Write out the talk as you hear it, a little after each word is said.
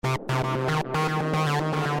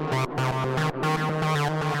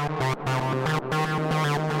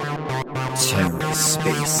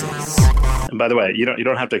TerraSpaces. And by the way, you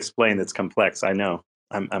don't have to explain it's complex. I know.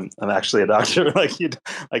 I'm actually a doctor.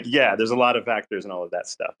 Yeah, there's a lot of factors and all of that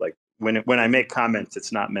stuff. Like when I make comments,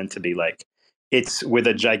 it's not meant to be like it's with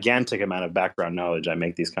a gigantic amount of background knowledge. I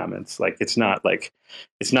make these comments. Like it's not like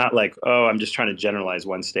oh, I'm just trying to generalize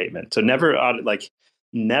one statement. So never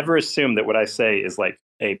assume that what I say is like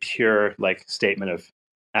a pure like statement of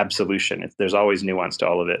absolution. There's always nuance to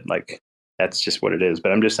all of it. Like that's just what it is.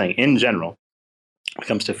 But I'm just saying in general when it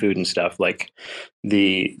comes to food and stuff, like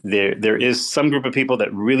there is some group of people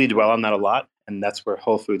that really dwell on that a lot, and that's where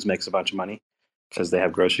Whole Foods makes a bunch of money because they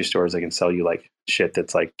have grocery stores that can sell you like shit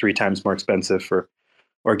that's like 3 times more expensive for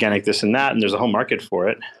organic this and that, and there's a whole market for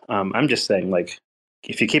it. I'm just saying, like,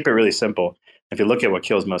 if you keep it really simple, if you look at what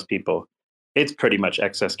kills most people, it's pretty much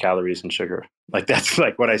excess calories and sugar. Like that's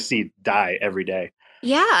like what I see die every day.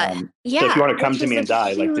 Yeah, So if you yeah, want to come which to is me a and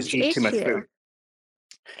die, like just huge eat too much issue. food.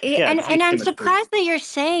 Yeah, just And eat too I'm much food. surprised that you're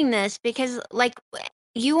saying this because, like,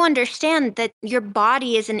 you understand that your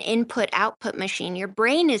body is an input-output machine. Your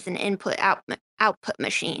brain is an input-output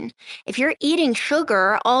machine. If you're eating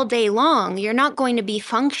sugar all day long, you're not going to be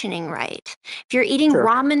functioning right. If you're eating Sure.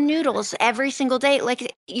 ramen noodles every single day,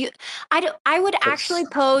 like I would actually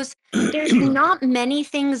pose there's not many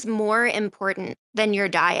things more important than your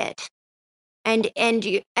diet and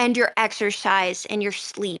your exercise and your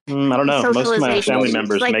sleep. I don't know. Most of my Socialization. family It's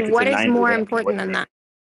members like, make it to what is 90. more They don't care what important they than eat. that?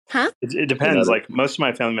 Huh? It depends. Like most of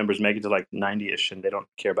my family members make it to like 90-ish, and they don't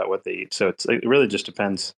care about what they eat. So it really just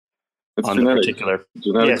depends on the particular.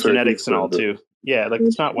 Genetics, genetics and all too. Yeah, like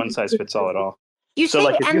it's not one size fits all at all. You So say,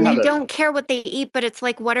 like if you and they have don't care what they eat, but it's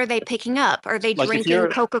like, what are they picking up? Are they like if drinking you're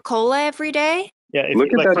Coca-Cola every day? if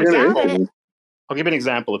Look you, at like that for example, generation. I'll give you an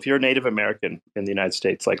example. If you're a Native American in the United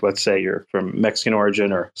States, like let's say you're from Mexican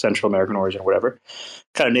origin or Central American origin, whatever,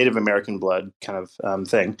 kind of Native American blood kind of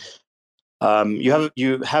thing, you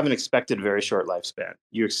have an expected very short lifespan.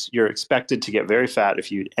 You're expected to get very fat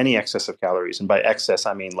if you eat any excess of calories, and by excess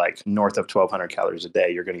I mean like north of 1,200 calories a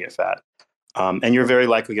day. You're going to get fat, and you're very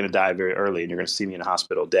likely going to die very early, and you're going to see me in a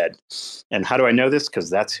hospital dead. And how do I know this? Because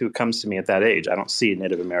that's who comes to me at that age. I don't see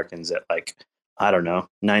Native Americans at like I don't know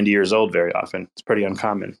 90 years old very often. It's pretty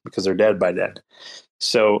uncommon because they're dead by then.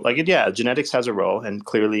 So, like, yeah, genetics has a role, and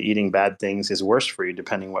clearly eating bad things is worse for you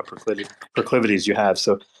depending what proclivities you have.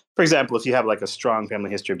 So, for example, if you have like a strong family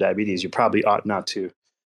history of diabetes, you probably ought not to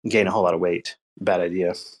gain a whole lot of weight. Bad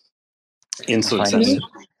idea. Insulin sensitive.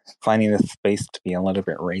 Finding this space to be a little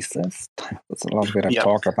bit racist. There's a little bit of Yep.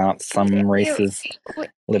 talk about some races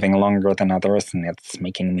living longer than others, and it's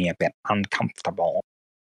making me a bit uncomfortable.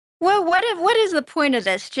 Well, what is the point of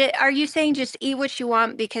this? Are you saying just eat what you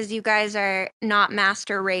want because you guys are not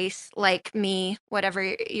master race like me,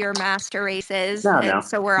 whatever your master race is, No.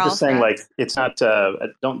 so we're I'm all just saying, set? like, it's not.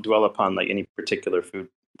 Don't dwell upon like any particular food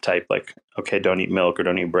type. Like, okay, don't eat milk or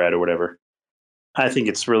don't eat bread or whatever. I think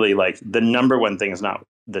it's really like the number one thing is not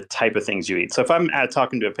the type of things you eat. So if I'm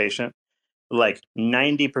talking to a patient, like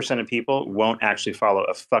 90% of people won't actually follow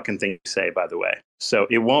a fucking thing you say, by the way. So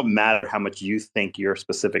it won't matter how much you think your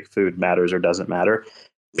specific food matters or doesn't matter.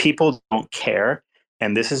 People don't care.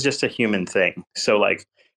 And this is just a human thing. So like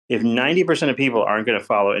if 90% of people aren't going to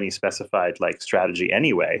follow any specified like strategy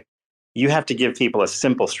anyway, you have to give people a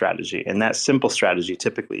simple strategy. And that simple strategy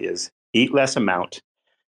typically is eat less amount,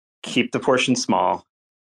 keep the portion small,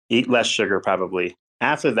 eat less sugar probably.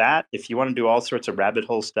 After that, if you want to do all sorts of rabbit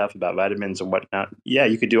hole stuff about vitamins and whatnot, yeah,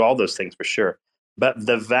 you could do all those things for sure. But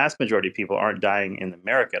the vast majority of people aren't dying in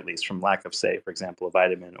America, at least, from lack of, say, for example, a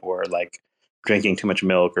vitamin or like drinking too much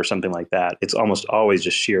milk or something like that. It's almost always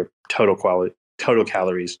just sheer total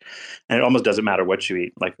calories. And it almost doesn't matter what you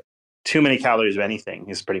eat. Like too many calories of anything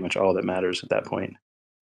is pretty much all that matters at that point.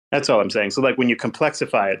 That's all I'm saying. So like when you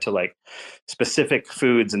complexify it to like specific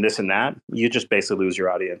foods and this and that, you just basically lose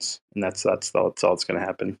your audience. And that's all that's going to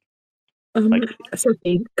happen.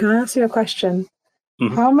 Cephii, can I ask you a question?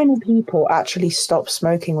 Mhm. How many people actually stop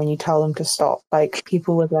smoking when you tell them to stop? Like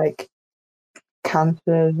people with like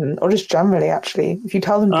cancers or just generally actually, if you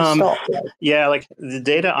tell them to stop. Yeah, like the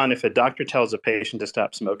data on if a doctor tells a patient to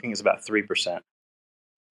stop smoking is about 3%.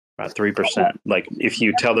 About 3%. Like if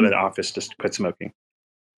you tell them in the office to quit smoking.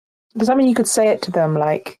 Does that mean you could say it to them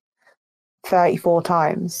like 34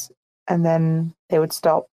 times and then they would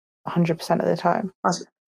stop 100% of the time?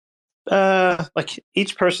 Like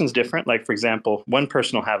each person's different. Like for example, one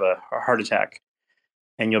person will have a heart attack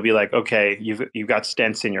and you'll be like, okay, you've got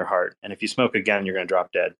stents in your heart. And if you smoke again, you're going to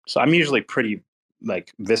drop dead. So I'm usually pretty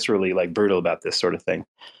like viscerally like brutal about this sort of thing.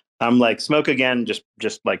 I'm like, smoke again,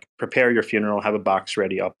 just like prepare your funeral, have a box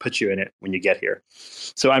ready. I'll put you in it when you get here.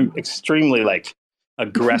 So I'm extremely like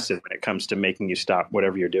aggressive when it comes to making you stop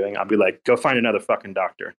whatever you're doing. I'll be like, go find another fucking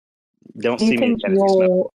doctor. Don't Do you see me think again if you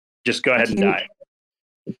smoke. Just go ahead and die.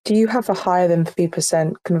 Do you have a higher than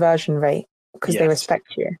 3% conversion rate because they Yes.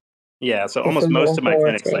 respect you? Yeah, so They almost feel your most of my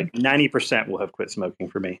clinics, authority. like 90% will have quit smoking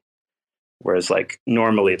for me. Whereas like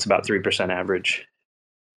normally it's about 3% average.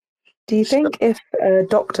 Do you think if a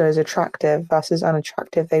doctor is attractive versus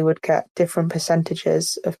unattractive, they would get different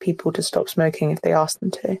percentages of people to stop smoking if they asked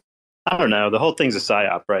them to? I don't know. The whole thing's a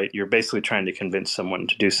psyop, right? You're basically trying to convince someone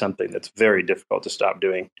to do something that's very difficult to stop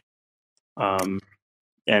doing.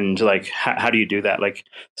 And like, how do you do that? Like,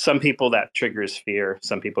 some people that triggers fear.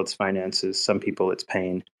 Some people it's finances. Some people it's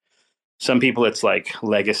pain. Some people it's like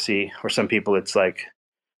legacy, or some people it's like,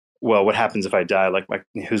 well, what happens if I die? Like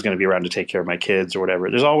who's going to be around to take care of my kids or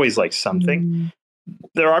whatever? There's always like something.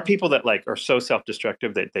 There are people that like are so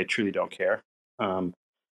self-destructive that they truly don't care.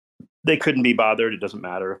 They couldn't be bothered. It doesn't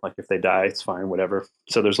matter. Like if they die, it's fine, whatever.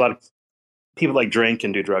 So there's a lot of people like drink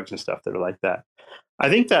and do drugs and stuff that are like that. I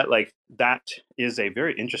think that like that is a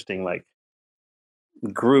very interesting like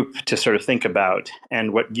group to sort of think about.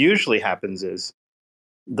 And what usually happens is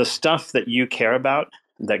the stuff that you care about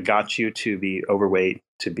that got you to be overweight,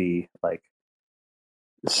 to be like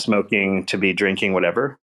smoking, to be drinking,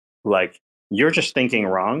 whatever, like you're just thinking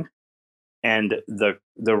wrong. And the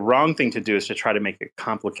wrong thing to do is to try to make it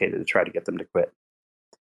complicated to try to get them to quit.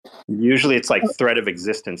 Usually it's like threat of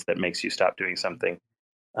existence that makes you stop doing something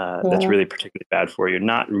that's really particularly bad for you.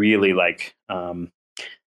 Not really like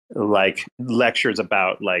lectures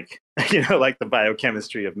about like, like the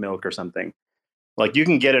biochemistry of milk or something. Like you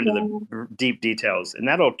can get into the deep details and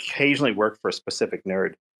that'll occasionally work for a specific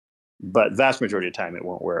nerd, but vast majority of the time it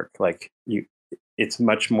won't work. Like it's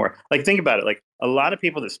much more like, think about it. Like a lot of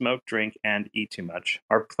people that smoke, drink, and eat too much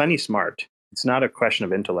are plenty smart. It's not a question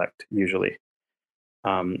of intellect usually.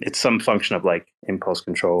 It's some function of like impulse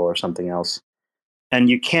control or something else. And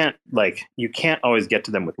you can't always get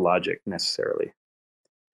to them with logic necessarily.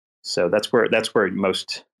 So that's where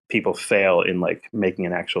most people fail in like making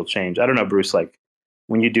an actual change. I don't know, Bruce, like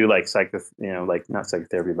when you do like like not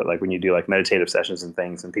psychotherapy, but like when you do like meditative sessions and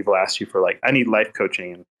things and people ask you for like, I need life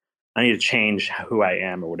coaching and I need to change who I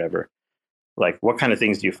am or whatever. Like what kind of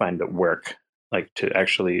things do you find that work like to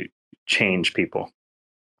actually change people?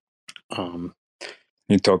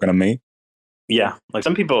 You talking to me? Yeah. Like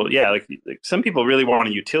some people, like some people really want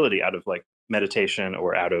a utility out of like meditation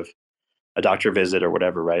or out of a doctor visit or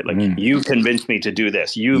whatever, right? Like you convinced me to do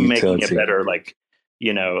this. You make me a better, like,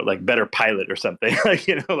 like better pilot or something. Like,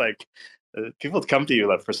 like people come to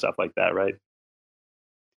you for stuff like that, right?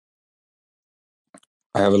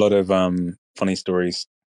 I have a lot of funny stories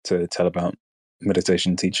to tell about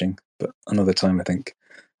meditation teaching, but another time, I think.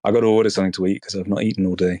 I got to order something to eat because I've not eaten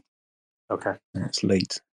all day. Okay. And it's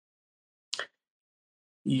late.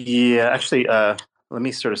 Yeah, actually, let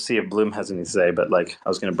me sort of see if Bloom has anything to say, but like I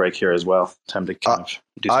was going to break here as well. Time to kind of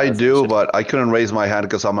do some I do, shit. but I couldn't raise my hand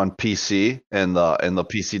because I'm on PC and the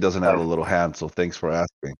PC doesn't have a little hand. So thanks for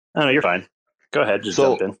asking. Oh, no, you're fine. Go ahead, just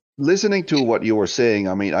jump in. Listening to what you were saying,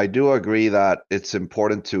 I mean, I do agree that it's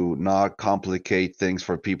important to not complicate things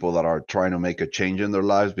for people that are trying to make a change in their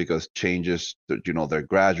lives, because changes, they're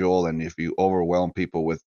gradual, and if you overwhelm people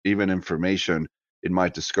with even information, it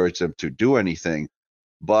might discourage them to do anything.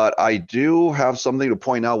 But I do have something to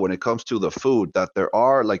point out when it comes to the food, that there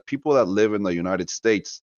are like people that live in the United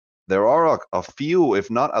States. There are a few,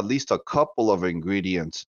 if not at least a couple of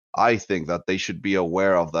ingredients, I think, that they should be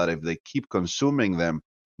aware of, that if they keep consuming them,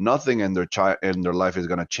 nothing in their life is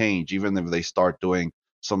going to change, even if they start doing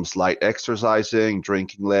some slight exercising,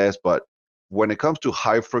 drinking less. But when it comes to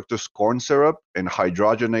high fructose corn syrup and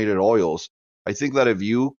hydrogenated oils, I think that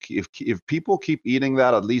if people keep eating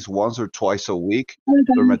that at least once or twice a week,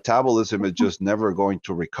 their metabolism is just never going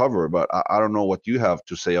to recover. But I don't know what you have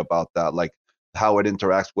to say about that, like how it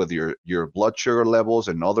interacts with your blood sugar levels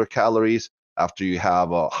and other calories after you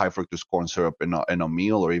have a high fructose corn syrup in a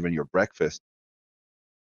meal or even your breakfast.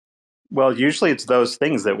 Well, usually it's those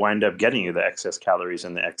things that wind up getting you the excess calories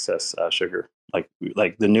and the excess sugar. Like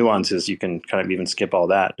the nuances, you can kind of even skip all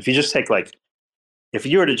that. If you just take if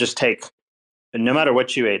you were to just take, no matter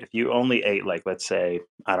what you ate, if you only ate like, let's say,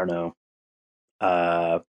 I don't know,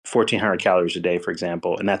 1,400 calories a day, for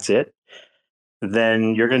example, and that's it,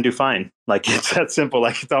 then you're going to do fine. Like it's that simple.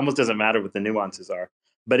 Like it almost doesn't matter what the nuances are.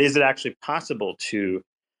 But is it actually possible to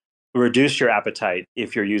reduce your appetite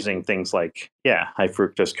if you're using things like, high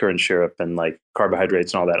fructose corn syrup and like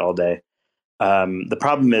carbohydrates and all that all day? The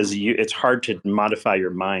problem is it's hard to modify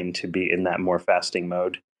your mind to be in that more fasting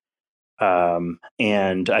mode.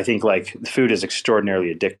 And I think like food is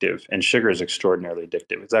extraordinarily addictive, and sugar is extraordinarily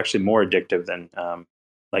addictive. It's actually more addictive than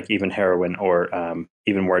like even heroin, or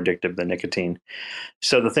even more addictive than nicotine.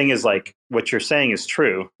 So the thing is, like, what you're saying is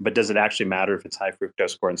true, but does it actually matter if it's high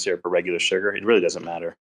fructose corn syrup or regular sugar? It really doesn't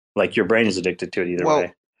matter. Like, your brain is addicted to it either Well,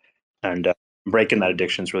 way, and breaking that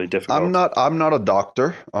addiction is really I'm difficult. not I'm not a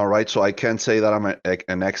doctor, all right, so I can't say that I'm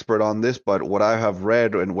an expert on this, but what I have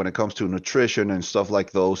read and when it comes to nutrition and stuff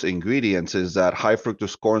like those ingredients is that high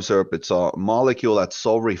fructose corn syrup, it's a molecule that's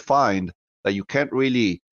so refined that you can't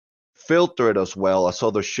really filter it as well as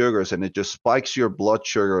other sugars, and it just spikes your blood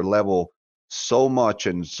sugar level so much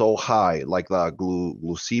and so high, like the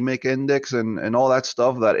glycemic index and all that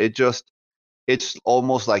stuff, that it's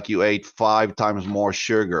almost like you ate 5 times more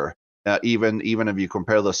sugar, even if you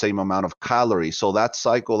compare the same amount of calories. So that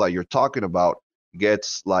cycle that you're talking about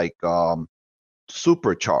gets like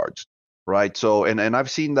supercharged, right? So and I've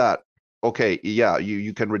seen that. Okay, yeah,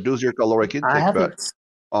 you can reduce your caloric I intake, but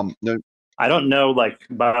haven't. no, I don't know, like,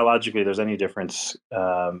 biologically, there's any difference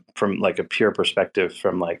from like a pure perspective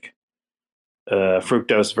from like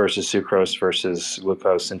fructose versus sucrose versus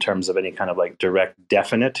glucose in terms of any kind of like direct,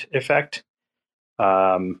 definite effect.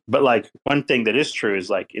 But like one thing that is true is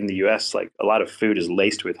like in the US, like a lot of food is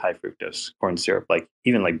laced with high fructose corn syrup. Like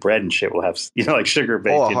even like bread and shit will have, like sugar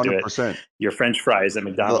oh, baked into it. 100%. Your French fries at The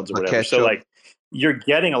McDonald's or the whatever. So ketchup. like you're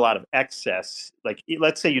getting a lot of excess. Like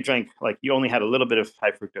let's say you drank, like you only had a little bit of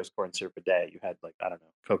high fructose corn syrup a day. You had like, I don't know,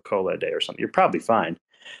 Coca-Cola a day or something. You're probably fine.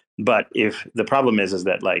 But if the problem is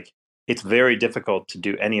that like it's very difficult to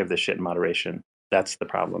do any of this shit in moderation. That's the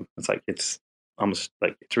problem. It's like it's almost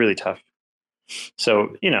like it's really tough.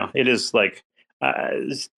 So, it is like, uh,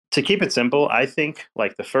 to keep it simple, I think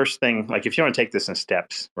like the first thing, like if you want to take this in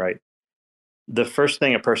steps, right? The first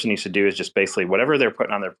thing a person needs to do is just basically whatever they're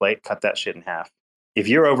putting on their plate, cut that shit in half. If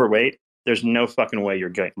you're overweight, there's no fucking way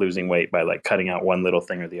you're losing weight by like cutting out one little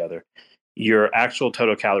thing or the other. Your actual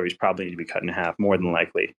total calories probably need to be cut in half, more than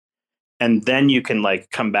likely. And then you can like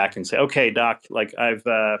come back and say, okay, doc, like I've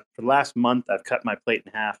for the last month I've cut my plate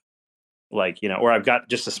in half, like, or I've got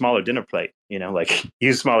just a smaller dinner plate, like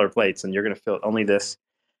use smaller plates and you're going to fill only this.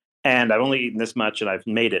 And I've only eaten this much and I've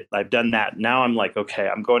made it. I've done that. Now I'm like, okay,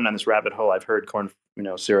 I'm going down this rabbit hole. I've heard corn,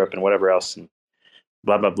 syrup and whatever else and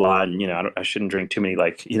blah, blah, blah. And, I shouldn't drink too many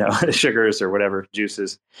like, sugars or whatever,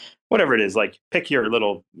 juices, whatever it is. Like pick your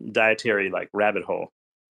little dietary like rabbit hole.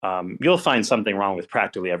 You'll find something wrong with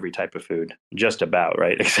practically every type of food, just about,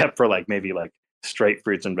 right? Except for like maybe like straight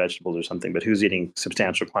fruits and vegetables or something. But who's eating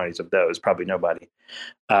substantial quantities of those? Probably nobody.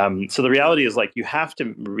 So the reality is like you have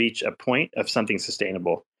to reach a point of something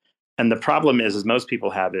sustainable. And the problem is most people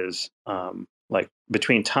have is like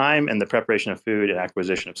between time and the preparation of food and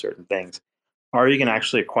acquisition of certain things, are you going to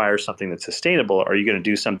actually acquire something that's sustainable? Or are you going to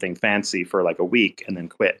do something fancy for like a week and then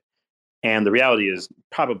quit? And the reality is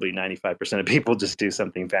probably 95% of people just do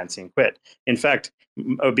something fancy and quit. In fact,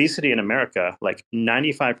 obesity in America, like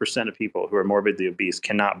 95% of people who are morbidly obese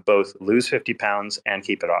cannot both lose 50 pounds and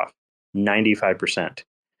keep it off. 95%.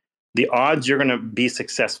 The odds you're going to be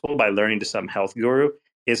successful by learning to some health guru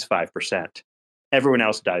is 5%. Everyone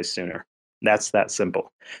else dies sooner. That's that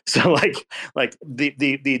simple. So like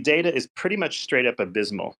the data is pretty much straight up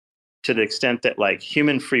abysmal to the extent that like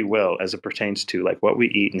human free will as it pertains to like what we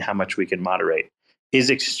eat and how much we can moderate is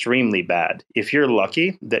extremely bad. If you're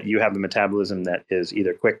lucky that you have a metabolism that is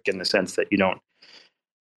either quick in the sense that you don't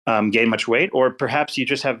gain much weight, or perhaps you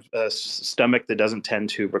just have a stomach that doesn't tend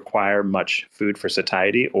to require much food for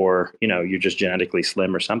satiety, or you're just genetically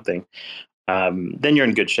slim or something, then you're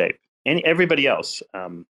in good shape. And everybody else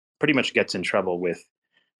pretty much gets in trouble with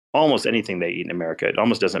almost anything they eat in America. It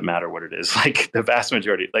almost doesn't matter what it is. Like the vast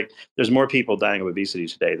majority, like there's more people dying of obesity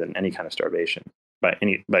today than any kind of starvation by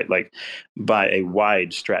a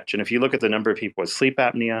wide stretch. And if you look at the number of people with sleep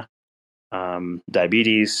apnea,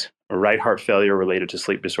 diabetes, or right heart failure related to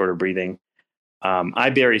sleep disorder breathing, I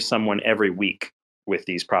bury someone every week with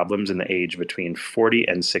these problems in the age between 40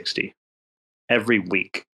 and 60, every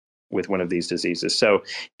week with one of these diseases. So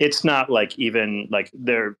it's not like even like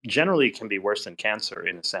they're generally can be worse than cancer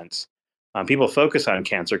in a sense. People focus on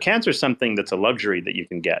cancer. Cancer is something that's a luxury that you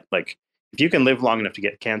can get. Like if you can live long enough to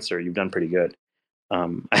get cancer, you've done pretty good.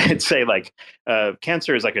 I'd say like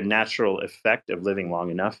cancer is like a natural effect of living long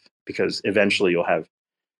enough because eventually you'll have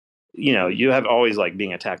you have always like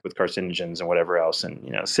being attacked with carcinogens and whatever else. And,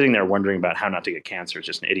 sitting there wondering about how not to get cancer is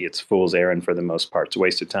just an idiot's fool's errand for the most part. It's a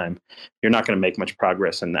waste of time. You're not going to make much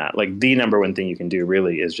progress in that. Like the number one thing you can do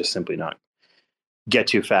really is just simply not get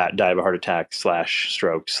too fat, die of a heart attack /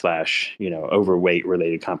 stroke / overweight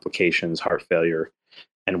related complications, heart failure,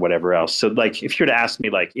 and whatever else. So like if you were to ask me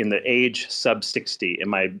like in the age sub 60,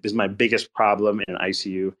 is my biggest problem in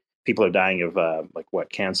ICU people are dying of like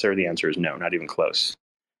what, cancer? The answer is no, not even close.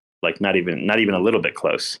 Like not even a little bit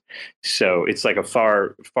close. So it's like a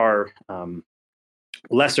far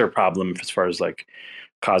lesser problem as far as like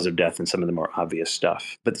cause of death and some of the more obvious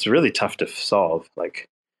stuff. But it's really tough to solve. Like,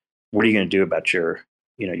 what are you going to do about your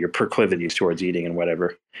your proclivities towards eating and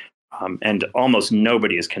whatever? And almost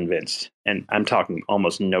nobody is convinced, and I'm talking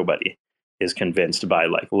almost nobody is convinced by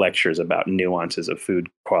like lectures about nuances of food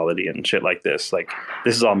quality and shit like this. Like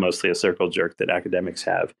this is all mostly a circle jerk that academics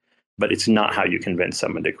have, but it's not how you convince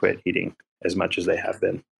someone to quit eating as much as they have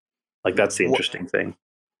been. Like that's the interesting thing.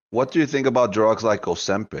 What do you think about drugs like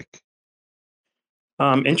Ozempic?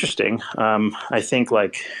 Interesting. I think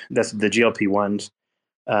like that's the GLP-1s.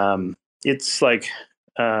 It's like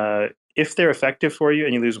if they're effective for you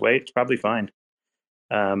and you lose weight, it's probably fine.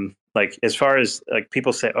 Like as far as like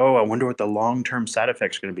people say, oh, I wonder what the long-term side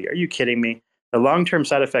effects are going to be. Are you kidding me? The long-term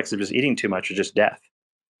side effects of just eating too much are just death.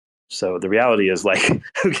 So the reality is like,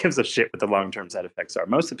 who gives a shit what the long-term side effects are?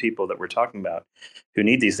 Most of the people that we're talking about who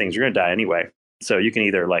need these things are going to die anyway. So you can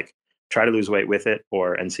either like try to lose weight with it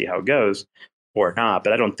and see how it goes or not.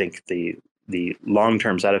 But I don't think the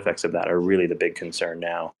long-term side effects of that are really the big concern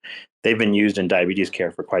now. They've been used in diabetes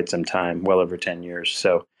care for quite some time, well over 10 years.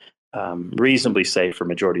 So reasonably safe for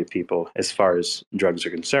majority of people as far as drugs are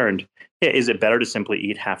concerned. Yeah, is it better to simply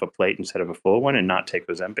eat half a plate instead of a full one and not take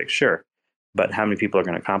Ozempic? Sure. But how many people are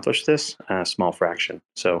going to accomplish this? A small fraction.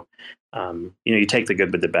 So, you take the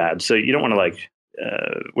good with the bad. So you don't want to like,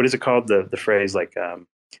 what is it called? The phrase like,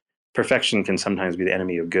 perfection can sometimes be the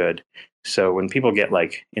enemy of good. So when people get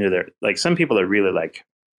like into their, like some people are really like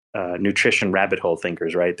nutrition rabbit hole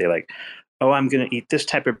thinkers, right? They like, oh, I'm going to eat this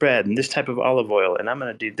type of bread and this type of olive oil, and I'm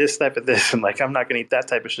going to do this type of this. And like, I'm not going to eat that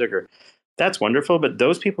type of sugar. That's wonderful. But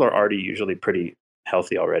those people are already usually pretty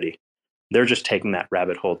healthy already. They're just taking that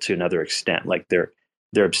rabbit hole to another extent. Like their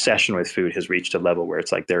obsession with food has reached a level where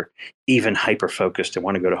it's like they're even hyper focused and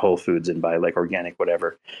want to go to Whole Foods and buy like organic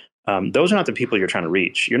whatever. Those are not the people you're trying to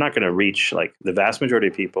reach. You're not going to reach like the vast majority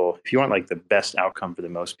of people. If you want like the best outcome for the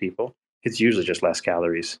most people, it's usually just less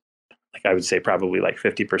calories. Like I would say probably like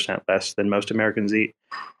 50% less than most Americans eat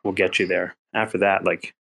will get you there. After that,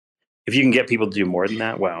 like if you can get people to do more than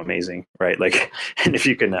that, wow, amazing, right? Like, and if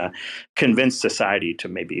you can convince society to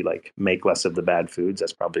maybe like make less of the bad foods,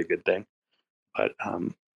 that's probably a good thing.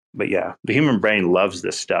 But yeah, the human brain loves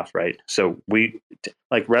this stuff, right? So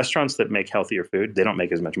like restaurants that make healthier food, they don't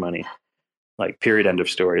make as much money. Like period, end of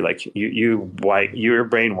story. Like your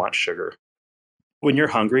brain wants sugar. When you're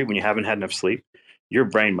hungry, when you haven't had enough sleep, your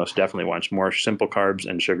brain most definitely wants more simple carbs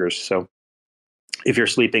and sugars. So if you're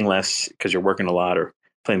sleeping less because you're working a lot or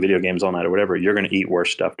playing video games all night or whatever, you're going to eat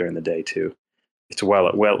worse stuff during the day too. It's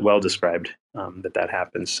well described that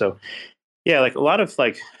happens. So yeah, like a lot of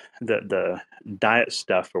like the diet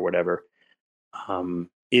stuff or whatever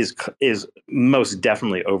is most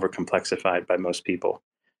definitely over complexified by most people.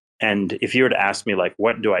 And if you were to ask me like,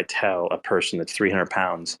 what do I tell a person that's 300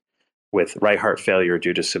 pounds with right heart failure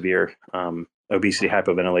due to severe obesity,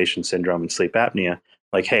 hypoventilation syndrome, and sleep apnea,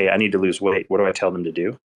 like, hey, I need to lose weight. What do I tell them to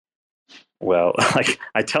do? Well, like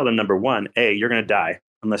I tell them, number one, A, you're going to die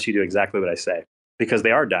unless you do exactly what I say, because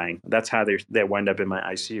they are dying. That's how they wind up in my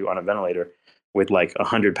ICU on a ventilator with like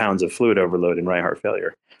 100 pounds of fluid overload and right heart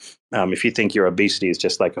failure. If you think your obesity is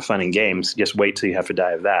just like a fun and games, just wait till you have to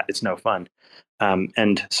die of that. It's no fun.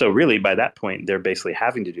 And so really by that point, they're basically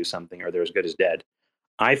having to do something or they're as good as dead.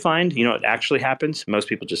 I find, it actually happens. Most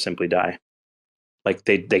people just simply die. Like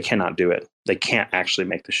they cannot do it. They can't actually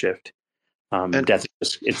make the shift. Death,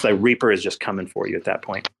 it's like Reaper is just coming for you at that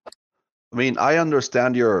point. I mean, I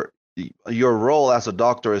understand your role as a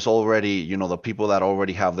doctor is already, the people that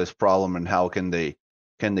already have this problem and how can they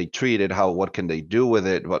treat it? What can they do with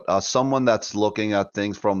it? But as someone that's looking at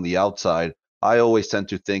things from the outside, I always tend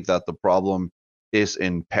to think that the problem is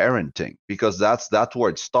in parenting, because that's where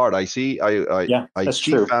it starts. I see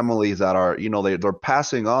true. families that are, they're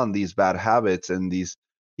passing on these bad habits and these,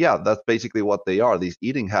 that's basically what they are, these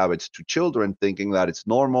eating habits to children, thinking that it's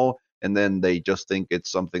normal, and then they just think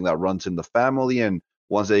it's something that runs in the family. And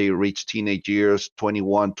once they reach teenage years,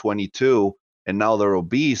 21, 22, and now they're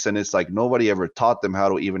obese, and it's like nobody ever taught them how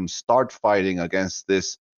to even start fighting against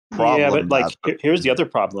this problem. Yeah, but like here's the other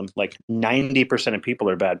problem. Like 90% of people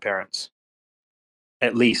are bad parents,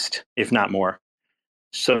 at least, if not more.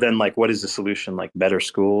 So then like, what is the solution? Like better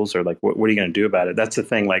schools, or like, what are you going to do about it? That's the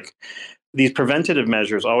thing. Like these preventative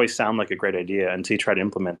measures always sound like a great idea until you try to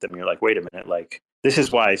implement them. You're like, wait a minute, like this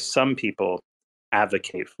is why some people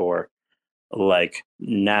advocate for like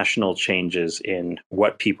national changes in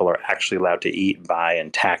what people are actually allowed to eat, buy,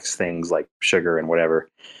 and tax things like sugar and whatever.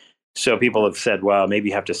 So people have said, well, maybe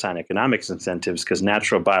you have to assign economics incentives because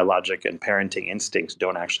natural biologic and parenting instincts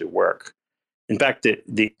don't actually work. In fact,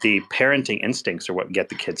 the parenting instincts are what get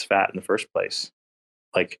the kids fat in the first place.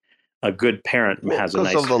 Like a good parent Well, has a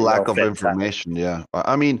because of nice, the lack of well-fed child. information. Yeah.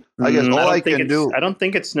 I mean, I guess I all I don't think can it's do. I don't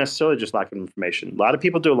think it's necessarily just lack of information. A lot of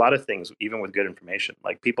people do a lot of things even with good information.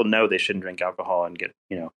 Like people know they shouldn't drink alcohol and get,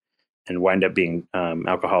 and wind up being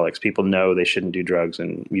alcoholics. People know they shouldn't do drugs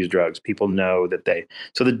and use drugs. People know that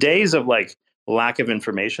so the days of like lack of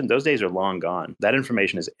information, those days are long gone. That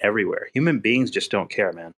information is everywhere. Human beings just don't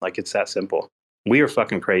care, man. Like it's that simple. We are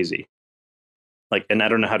fucking crazy. Like, and I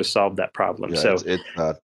don't know how to solve that problem. Yeah, So it's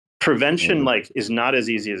that. prevention like is not as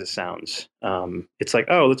easy as it sounds. It's like,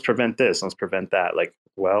 oh, let's prevent this, let's prevent that. Like,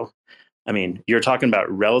 well, I mean, you're talking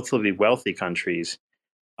about relatively wealthy countries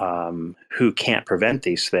who can't prevent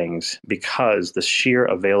these things because the sheer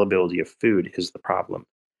availability of food is the problem.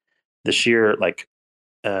 The sheer like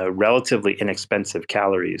relatively inexpensive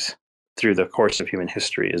calories through the course of human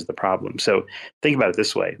history is the problem. So think about it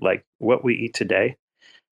this way: like what we eat today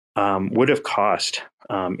would have cost,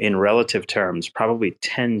 in relative terms, probably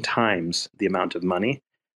 10 times the amount of money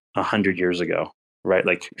 100 years ago, right?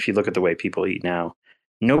 Like if you look at the way people eat now,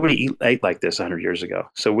 nobody ate like this 100 years ago.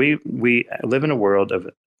 So we live in a world of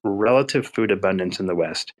relative food abundance in the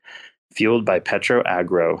West, fueled by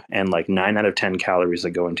petro-agro, and like 9 out of 10 calories that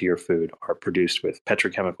go into your food are produced with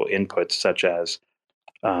petrochemical inputs such as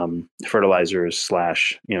fertilizers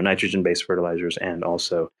slash nitrogen-based fertilizers, and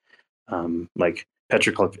also like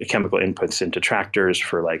petrochemical inputs into tractors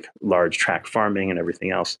for like large tract farming and everything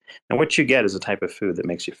else. And what you get is a type of food that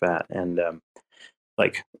makes you fat. And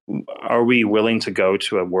like, are we willing to go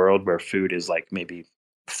to a world where food is like maybe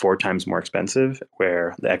 4 times more expensive,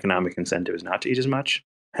 where the economic incentive is not to eat as much?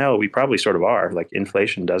 Hell, we probably sort of are. Like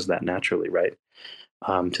inflation does that naturally, right?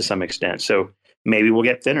 To some extent. So maybe we'll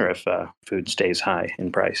get thinner if food stays high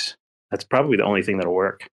in price. That's probably the only thing that'll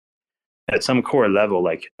work. At some core level,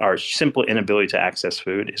 like our simple inability to access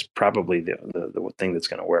food is probably the thing that's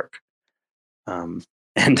going to work. Um,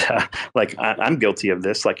 and like I'm guilty of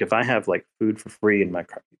this. Like if I have like food for free in my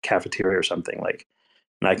cafeteria or something, like,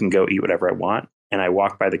 and I can go eat whatever I want, and I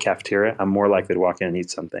walk by the cafeteria, I'm more likely to walk in and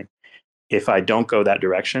eat something. If I don't go that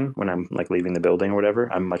direction when I'm like leaving the building or whatever,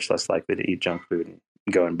 I'm much less likely to eat junk food and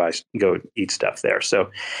go eat stuff there. So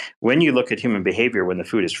when you look at human behavior when the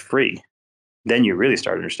food is free, then you really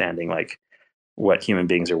start understanding like what human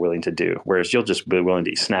beings are willing to do. Whereas you'll just be willing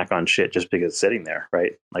to snack on shit just because it's sitting there,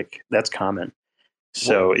 right? Like that's common. Well,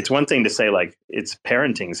 So it's one thing to say like it's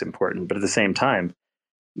parenting is important, but at the same time,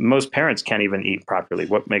 most parents can't even eat properly.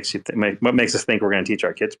 What makes what makes us think we're going to teach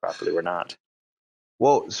our kids properly? We're not.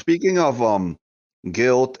 well, speaking of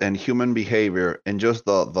guilt and human behavior, and just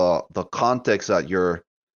the context that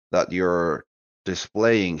you're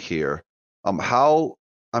displaying here, how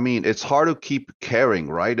I mean, it's hard to keep caring,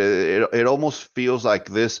 right? It almost feels like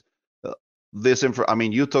this info. I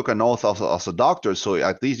mean, you took an oath as a doctor, so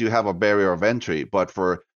at least you have a barrier of entry. But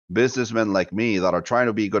for businessmen like me that are trying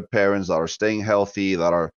to be good parents, that are staying healthy,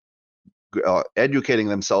 that are educating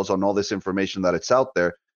themselves on all this information that it's out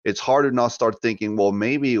there, it's hard to not start thinking, well,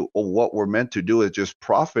 maybe what we're meant to do is just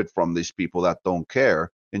profit from these people that don't care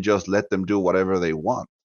and just let them do whatever they want.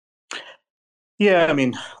 Yeah, I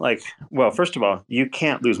mean, like, well, first of all, you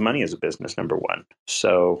can't lose money as a business, number one.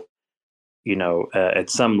 So, at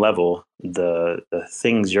some level, the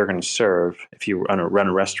things you're going to serve, if you run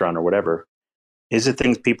a restaurant or whatever, is it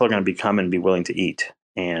things people are going to become and be willing to eat.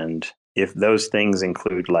 And if those things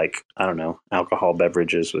include like, I don't know, alcohol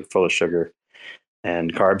beverages with full of sugar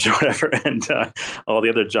and carbs or whatever, and all the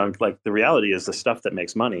other junk, like the reality is the stuff that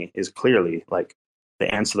makes money is clearly like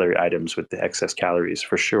the ancillary items with the excess calories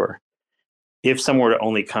for sure. If someone were to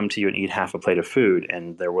only come to you and eat half a plate of food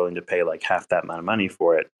and they're willing to pay like half that amount of money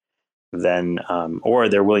for it, then or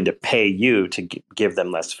they're willing to pay you to give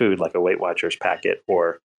them less food, like a Weight Watchers packet,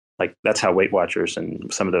 or like that's how Weight Watchers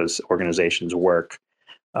and some of those organizations work.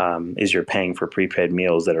 Is you're paying for prepaid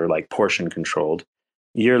meals that are like portion controlled.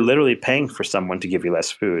 You're literally paying for someone to give you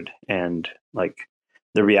less food, and like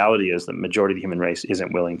the reality is the majority of the human race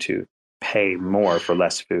isn't willing to pay more for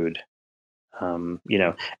less food.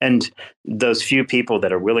 And those few people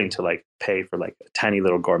that are willing to like pay for like a tiny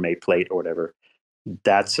little gourmet plate or whatever,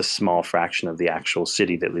 that's a small fraction of the actual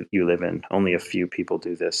city that you live in. Only a few people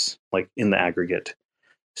do this, like in the aggregate.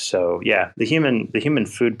 So yeah, the human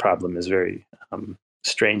food problem is very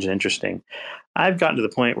strange and interesting. I've gotten to the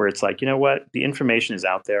point where it's like, you know what, the information is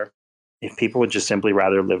out there. If people would just simply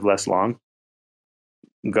rather live less long,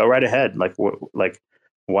 go right ahead. Like,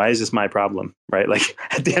 why is this my problem? Right? Like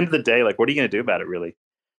at the end of the day, like, what are you going to do about it? Really?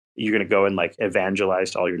 You're going to go and like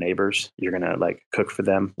evangelize to all your neighbors. You're going to like cook for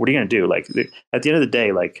them. What are you going to do? Like at the end of the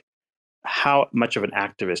day, like how much of an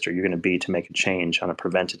activist are you going to be to make a change on a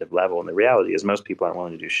preventative level? And the reality is most people aren't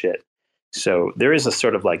willing to do shit. So there is a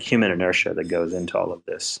sort of like human inertia that goes into all of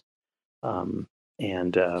this. And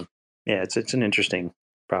yeah, it's an interesting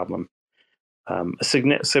problem. A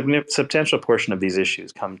substantial portion of these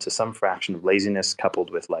issues come to some fraction of laziness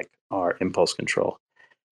coupled with like our impulse control.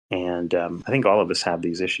 And I think all of us have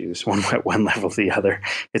these issues, one at one level or the other.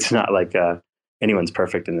 It's not like anyone's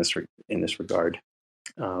perfect in this regard.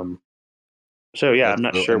 So yeah, I'm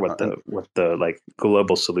not sure what the like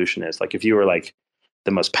global solution is. Like if you were like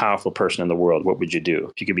the most powerful person in the world, what would you do?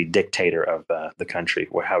 If you could be dictator of the country,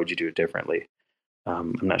 how would you do it differently?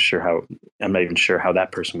 I'm not even sure how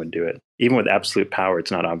that person would do it. Even with absolute power,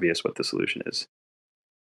 it's not obvious what the solution is.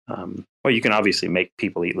 Well, you can obviously make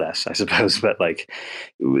people eat less, I suppose, but like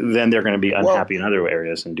then they're going to be unhappy in other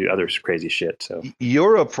areas and do other crazy shit. So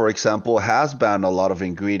Europe, for example, has banned a lot of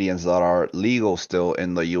ingredients that are legal still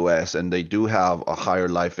in the US, and they do have a higher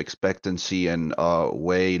life expectancy and a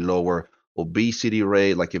way lower obesity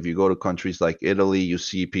rate. Like if you go to countries like Italy, you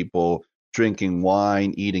see people drinking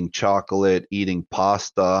wine, eating chocolate, eating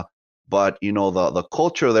pasta. But the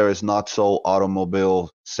culture there is not so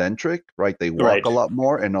automobile centric, right? They walk a lot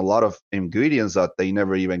more, and a lot of ingredients that they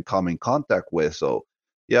never even come in contact with. So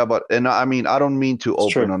yeah, and I mean, I don't mean to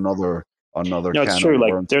open another no, can it's true. of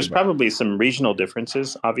like worms. there's probably some regional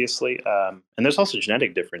differences, obviously, and there's also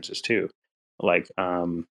genetic differences too. Like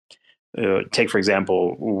take for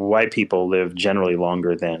example, white people live generally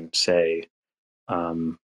longer than say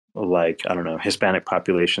like I don't know, Hispanic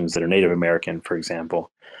populations that are Native American, for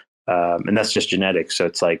example. And that's just genetics. So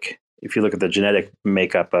it's like if you look at the genetic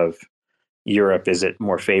makeup of Europe, is it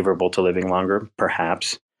more favorable to living longer?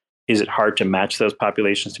 Perhaps. Is it hard to match those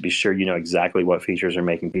populations to be sure you know exactly what features are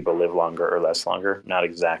making people live longer or less longer? Not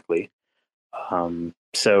exactly.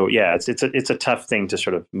 So yeah, it's a tough thing to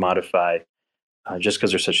sort of modify just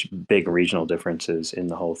because there's such big regional differences in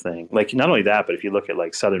the whole thing. Like not only that, but if you look at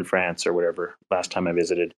like southern France or whatever, last time I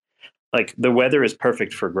visited, like the weather is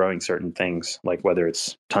perfect for growing certain things, like whether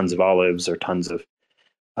it's tons of olives or tons of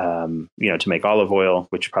to make olive oil,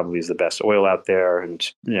 which probably is the best oil out there,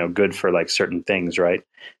 and good for like certain things, right?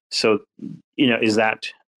 So is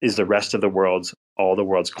the rest of all the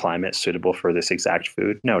world's climate suitable for this exact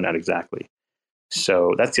food? No, not exactly.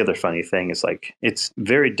 So that's the other funny thing is like it's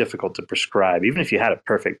very difficult to prescribe, even if you had a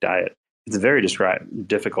perfect diet. It's very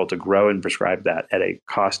difficult to grow and prescribe that at a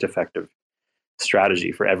cost-effective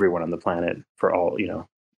strategy for everyone on the planet. For all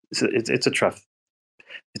it's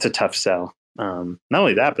a tough sell. Not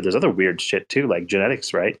only that, but there's other weird shit too, like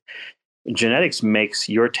genetics, right? Genetics makes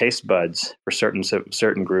your taste buds for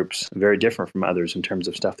certain groups very different from others in terms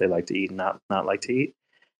of stuff they like to eat and not like to eat,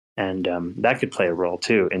 and that could play a role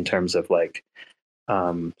too in terms of like,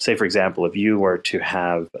 say for example, if you were to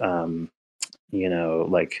have,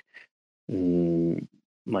 like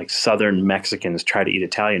like Southern Mexicans try to eat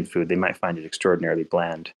Italian food, they might find it extraordinarily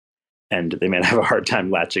bland, and they might have a hard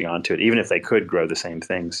time latching onto it, even if they could grow the same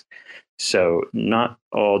things. So not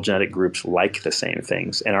all genetic groups like the same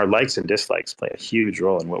things, and our likes and dislikes play a huge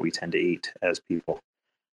role in what we tend to eat as people.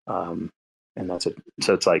 And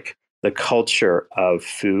so it's like the culture of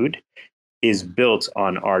food is built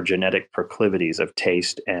on our genetic proclivities of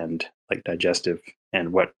taste and like digestive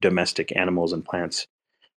and what domestic animals and plants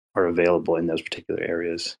are available in those particular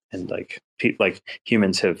areas. And like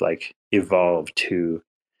humans have like evolved to,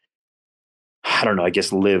 I don't know, I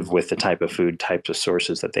guess live with the type of food types of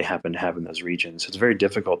sources that they happen to have in those regions. It's very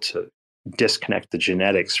difficult to disconnect the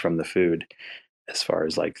genetics from the food as far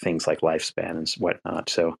as like things like lifespan and whatnot.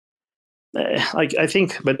 So like I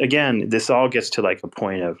think, but again, this all gets to like a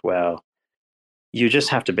point of, well, you just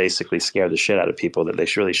have to basically scare the shit out of people that they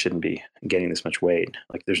really shouldn't be getting this much weight.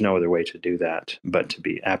 Like there's no other way to do that but to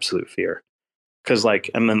be absolute fear. Because like,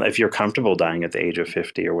 I mean, if you're comfortable dying at the age of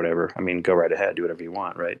 50 or whatever, I mean, go right ahead, do whatever you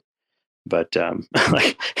want, right? But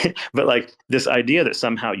like this idea that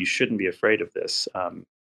somehow you shouldn't be afraid of this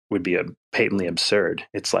would be patently absurd.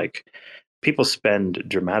 It's like people spend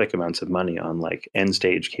dramatic amounts of money on like end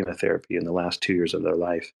stage chemotherapy in the last 2 years of their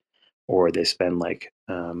life, or they spend like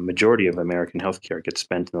majority of American healthcare gets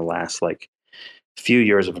spent in the last like few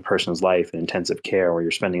years of a person's life in intensive care, where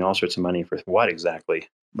you're spending all sorts of money for what exactly?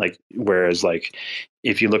 Like, whereas like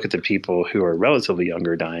if you look at the people who are relatively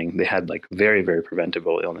younger dying, they had like very, very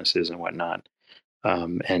preventable illnesses and whatnot.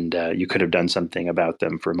 And you could have done something about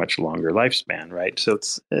them for a much longer lifespan, right? So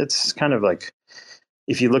it's kind of like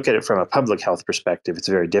if you look at it from a public health perspective, it's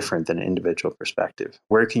very different than an individual perspective.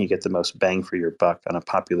 Where can you get the most bang for your buck on a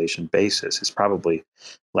population basis? It's probably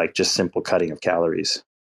like just simple cutting of calories.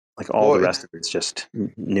 Like all the rest of it's just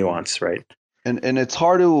nuance, right? And it's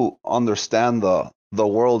hard to understand the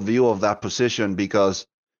worldview of that position, because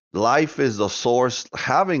life is the source.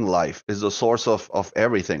 Having life is the source of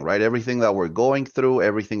everything, right? Everything that we're going through,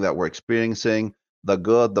 everything that we're experiencing, the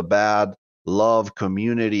good, the bad, love,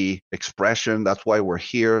 community, expression. That's why we're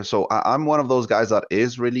here. So I'm one of those guys that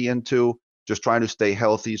is really into just trying to stay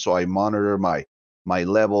healthy. So I monitor my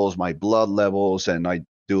levels, my blood levels, and I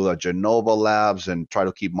do the Genova labs and try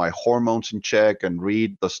to keep my hormones in check and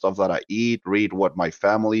read the stuff that I eat, read what my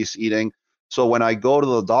family is eating. So when I go to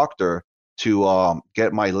the doctor to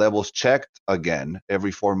get my levels checked again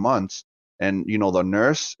every 4 months, and the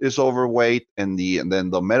nurse is overweight, and then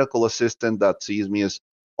the medical assistant that sees me is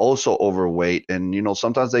also overweight, and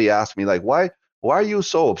sometimes they ask me like, why are you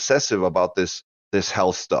so obsessive about this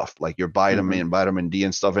health stuff, like your vitamin D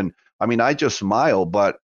and stuff? And I mean, I just smile,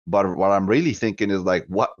 but what I'm really thinking is like,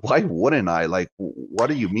 why wouldn't I? Like, what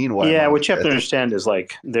do you mean? Why? Yeah, what you have to understand is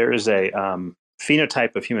like there is a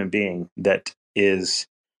phenotype of human being that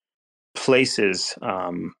places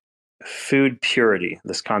food purity,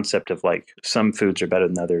 this concept of like some foods are better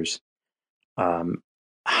than others,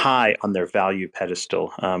 high on their value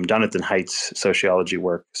pedestal. Jonathan Haidt's sociology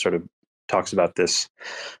work sort of talks about this.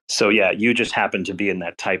 So yeah, you just happen to be in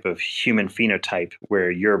that type of human phenotype where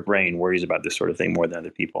your brain worries about this sort of thing more than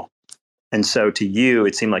other people. And so to you,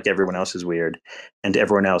 it seemed like everyone else is weird, and to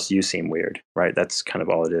everyone else, you seem weird, right? That's kind of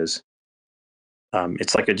all it is.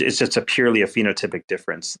 It's just a purely a phenotypic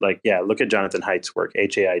difference. Like, yeah, look at Jonathan Haidt's work,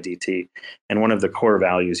 Haidt, and one of the core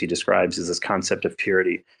values he describes is this concept of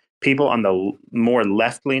purity. People on the more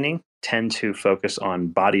left-leaning tend to focus on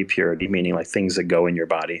body purity, meaning like things that go in your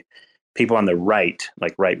body. People on the right,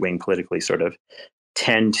 like right-wing politically, sort of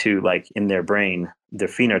tend to, like, in their brain, their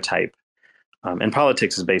phenotype. And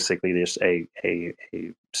politics is basically just a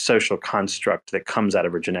social construct that comes out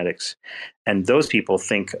of our genetics. And those people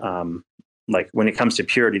think, like, when it comes to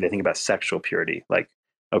purity, they think about sexual purity. Like,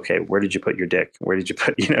 okay, where did you put your dick? Where did you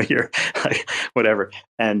put, your like, whatever?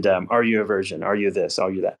 And are you a virgin? Are you this?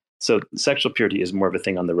 Are you that? So sexual purity is more of a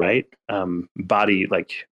thing on the right. Body,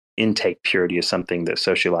 like, intake purity is something that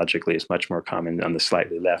sociologically is much more common on the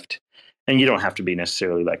slightly left. And you don't have to be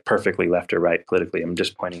necessarily like perfectly left or right politically. I'm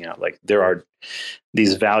just pointing out, like, there are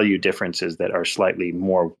these value differences that are slightly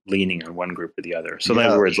more leaning on one group or the other. So in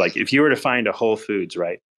other words, like, if you were to find a Whole Foods,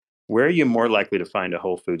 right, where are you more likely to find a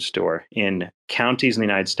Whole Foods store? In counties in the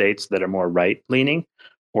United States that are more right leaning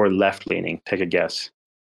or left leaning? Take a guess.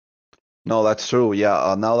 No, that's true.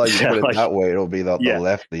 Yeah. Now that you put it Like, that way, it'll be the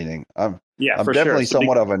left leaning. I'm for definitely sure.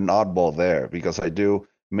 somewhat of an oddball there, because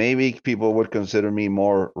maybe people would consider me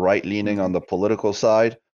more right leaning on the political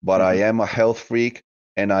side, but I am a health freak,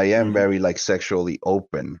 and I am very like sexually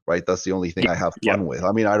open, right? That's the only thing I have fun with.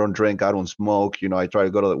 I mean, I don't drink, I don't smoke, I try to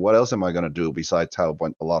go to what else am I going to do besides have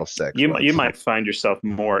a lot of sex? You might find yourself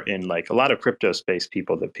more in like a lot of crypto space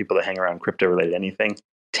people that hang around crypto related anything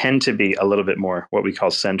tend to be a little bit more what we call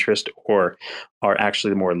centrist, or are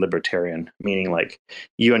actually more libertarian, meaning like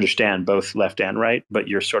you understand both left and right, but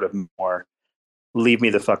you're sort of more leave me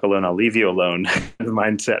the fuck alone, I'll leave you alone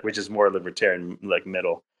mindset, which is more libertarian, like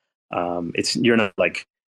middle. You're not like,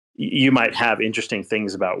 you might have interesting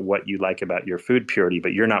things about what you like about your food purity,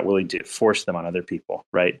 but you're not willing to force them on other people,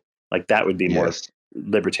 right? Like that would be more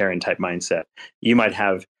libertarian type mindset. You might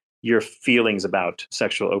have your feelings about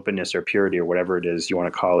sexual openness or purity or whatever it is you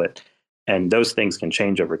want to call it, and those things can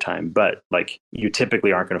change over time, but like you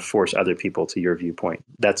typically aren't going to force other people to your viewpoint.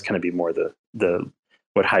 That's going to be more the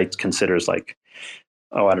what Haidt considers like,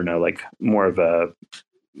 I don't know, like more of a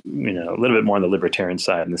little bit more on the libertarian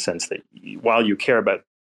side, in the sense that while you care about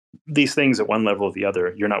these things at one level or the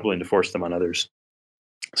other, you're not willing to force them on others.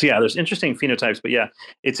 So yeah, there's interesting phenotypes, but yeah,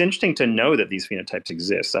 it's interesting to know that these phenotypes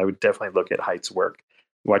exist. I would definitely look at Haidt's work,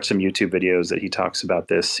 watch some YouTube videos that he talks about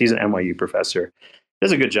this. He's an NYU professor. He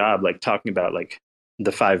does a good job, like talking about like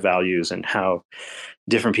the 5 values and how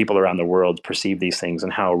different people around the world perceive these things,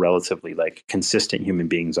 and how relatively like consistent human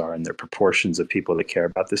beings are in their proportions of people that care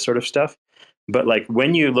about this sort of stuff. But like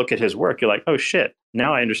when you look at his work, you're like, oh shit,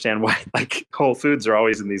 now I understand why like Whole Foods are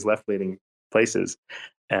always in these left-leaning places.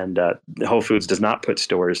 And Whole Foods does not put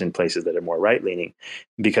stores in places that are more right-leaning,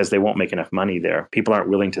 because they won't make enough money there. People aren't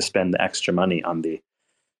willing to spend the extra money on the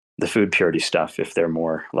food purity stuff if they're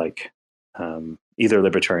more like either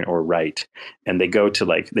libertarian or right. And they go to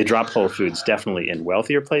like, they drop Whole Foods definitely in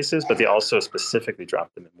wealthier places, but they also specifically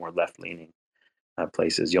drop them in more left-leaning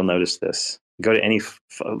places. You'll notice this. Go to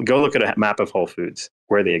go look at a map of Whole Foods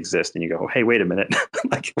where they exist, and you go, hey, wait a minute,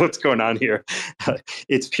 like what's going on here?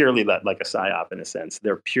 It's purely like a psyop in a sense.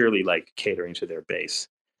 They're purely like catering to their base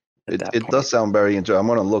at that It point. does sound very interesting. I'm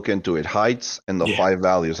going to look into it. Heights and the 5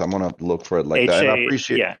 values. I'm going to look for it like that. And I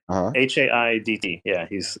appreciate. Yeah. HAIDT. Yeah,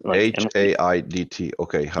 he's like HAIDT.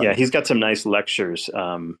 Okay. Heights. Yeah, he's got some nice lectures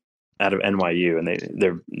out of NYU,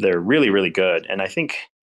 and they're really, really good. And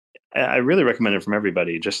I really recommend it from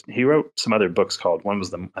everybody. Just he wrote some other books called, one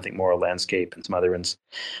was I think Moral Landscape, and some other ones.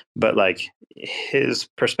 But like his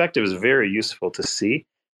perspective is very useful to see,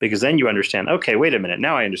 because then you understand, okay, wait a minute,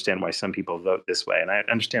 now I understand why some people vote this way, and I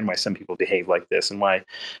understand why some people behave like this, and why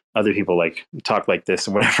other people like talk like this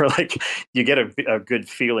and whatever. Like you get a good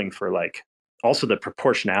feeling for like also the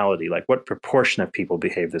proportionality, like what proportion of people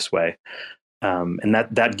behave this way. And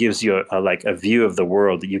that gives you a view of the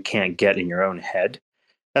world that you can't get in your own head.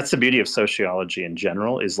 That's the beauty of sociology in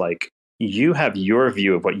general, is like you have your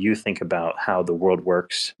view of what you think about how the world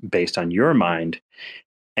works based on your mind.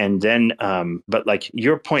 And then, but like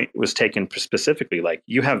your point was taken specifically, like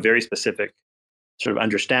you have very specific sort of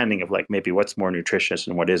understanding of like maybe what's more nutritious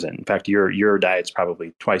and what isn't. In fact, your diet's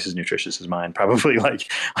probably twice as nutritious as mine, probably, like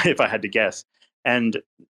if I had to guess.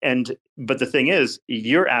 But the thing is,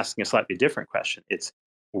 you're asking a slightly different question. It's,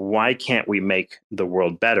 why can't we make the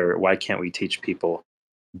world better? Why can't we teach people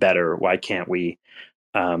better? Why can't we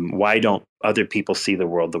why don't other people see the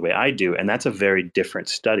world the way I do? And that's a very different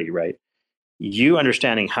study, right? You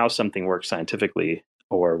understanding how something works scientifically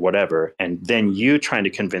or whatever, and then you trying to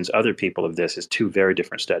convince other people of this is two very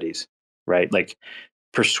different studies, right? Like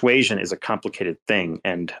persuasion is a complicated thing,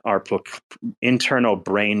 and our internal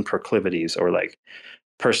brain proclivities, or like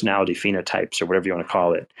personality phenotypes, or whatever you want to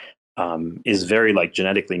call it, is very like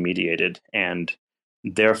genetically mediated. And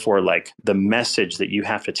therefore, like the message that you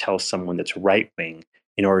have to tell someone that's right wing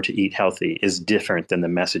in order to eat healthy is different than the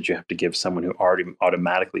message you have to give someone who already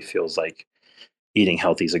automatically feels like eating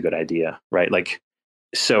healthy is a good idea, right? Like,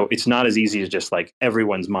 so it's not as easy as just like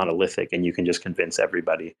everyone's monolithic and you can just convince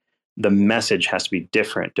everybody. The message has to be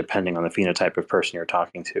different depending on the phenotype of person you're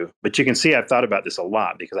talking to. But you can see I've thought about this a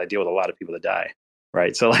lot because I deal with a lot of people that die,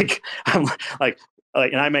 right? So like I'm like,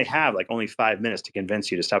 and I may have like only 5 minutes to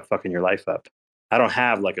convince you to stop fucking your life up. I don't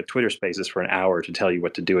have like a Twitter Spaces for an hour to tell you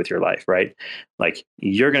what to do with your life, right? Like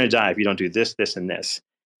you're going to die if you don't do this, this, and this.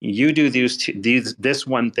 You do this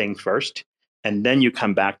one thing first, and then you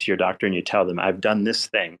come back to your doctor and you tell them, I've done this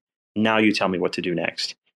thing. Now you tell me what to do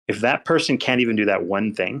next. If that person can't even do that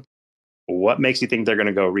one thing, what makes you think they're going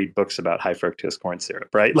to go read books about high fructose corn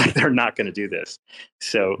syrup, right? Like they're not going to do this.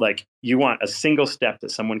 So like you want a single step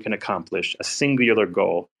that someone can accomplish, a singular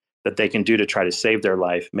goal that they can do to try to save their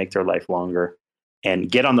life, make their life longer,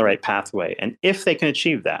 and get on the right pathway. And if they can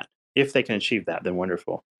achieve that, then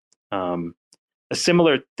wonderful. A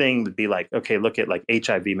similar thing would be like, okay, look at like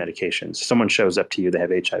HIV medications. Someone shows up to you, they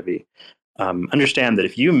have HIV. Understand that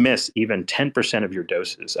if you miss even 10% of your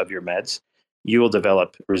doses of your meds, you will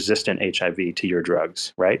develop resistant HIV to your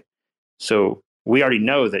drugs, right? So we already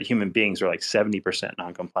know that human beings are like 70%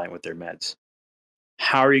 non-compliant with their meds.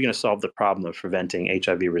 How are you going to solve the problem of preventing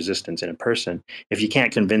HIV resistance in a person if you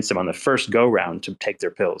can't convince them on the first go round to take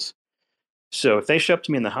their pills? So if they show up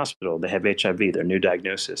to me in the hospital, they have HIV, their new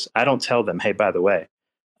diagnosis, I don't tell them, hey, by the way,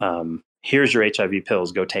 here's your HIV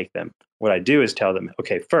pills, go take them. What I do is tell them,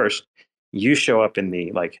 okay, first, you show up in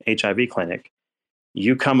the like HIV clinic,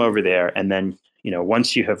 you come over there, and then, you know,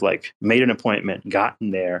 once you have like made an appointment,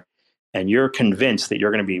 gotten there, and you're convinced that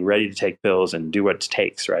you're going to be ready to take pills and do what it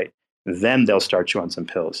takes, right? Then they'll start you on some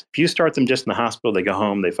pills. If you start them just in the hospital, they go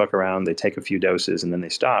home, they fuck around, they take a few doses, and then they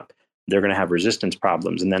stop, they're going to have resistance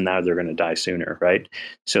problems, and then now they're going to die sooner, right?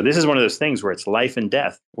 So this is one of those things where it's life and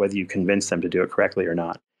death, whether you convince them to do it correctly or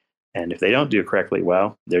not. And if they don't do it correctly,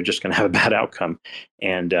 well, they're just going to have a bad outcome.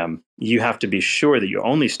 And you have to be sure that you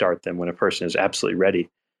only start them when a person is absolutely ready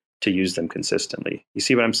to use them consistently. You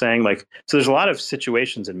see what I'm saying? Like, so there's a lot of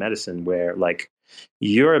situations in medicine where like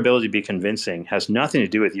your ability to be convincing has nothing to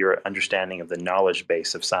do with your understanding of the knowledge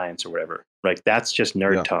base of science or whatever. Like that's just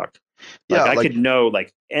nerd talk. Like I could know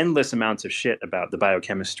like endless amounts of shit about the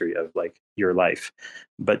biochemistry of like your life,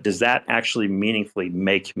 but does that actually meaningfully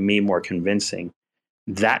make me more convincing?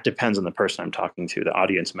 That depends on the person I'm talking to. The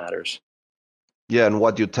audience matters. Yeah, and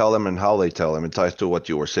what you tell them and how they tell them, it ties to what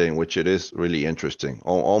you were saying, which it is really interesting.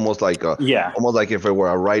 Almost like if it were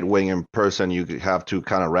a right-wing person, you could have to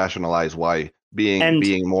kind of rationalize why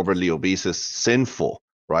being morbidly obese is sinful,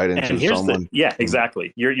 right? And to someone,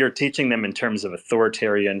 exactly. You're teaching them in terms of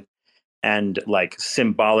authoritarian and like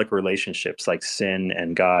symbolic relationships, like sin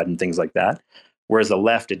and God and things like that. Whereas the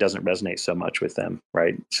left, it doesn't resonate so much with them,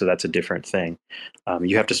 right? So that's a different thing.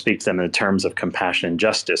 You have to speak to them in terms of compassion and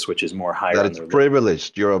justice, which is more higher That on it's their list.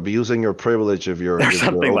 privileged. You're abusing your privilege if you're Or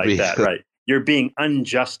something like obese. that, right? You're being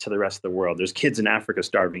unjust to the rest of the world. There's kids in Africa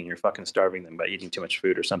starving, and you're fucking starving them by eating too much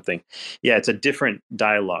food or something. Yeah, it's a different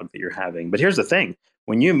dialogue that you're having. But here's the thing.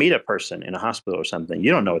 When you meet a person in a hospital or something,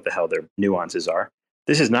 you don't know what the hell their nuances are.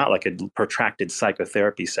 This is not like a protracted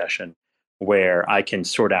psychotherapy session where I can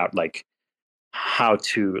sort out like how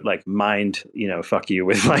to like mind, fuck you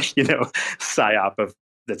with like, psyop of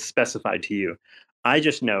that's specified to you. I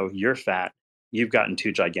just know you're fat, you've gotten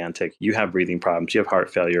too gigantic, you have breathing problems, you have heart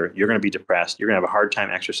failure, you're going to be depressed, you're going to have a hard time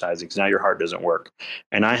exercising because now your heart doesn't work.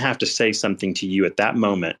 And I have to say something to you at that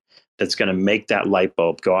moment that's going to make that light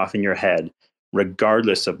bulb go off in your head,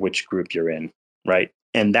 regardless of which group you're in, right?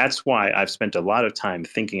 And that's why I've spent a lot of time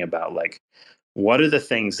thinking about like, what are the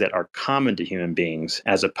things that are common to human beings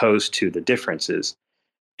as opposed to the differences?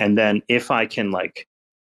 And then if I can like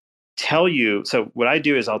tell you, so what I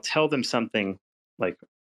do is I'll tell them something like,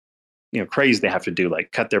 crazy they have to do,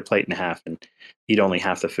 like cut their plate in half and eat only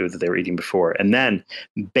half the food that they were eating before. And then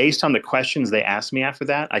based on the questions they ask me after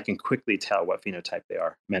that, I can quickly tell what phenotype they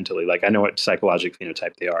are mentally. Like I know what psychological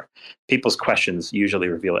phenotype they are. People's questions usually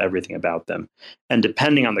reveal everything about them. And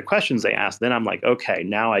depending on the questions they ask, then I'm like, okay,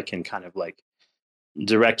 now I can kind of like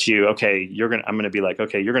direct you. Okay, I'm gonna be like,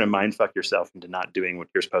 okay, you're gonna mind fuck yourself into not doing what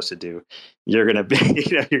you're supposed to do. You're gonna be,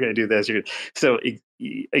 you're gonna do this. So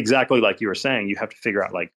exactly like you were saying, you have to figure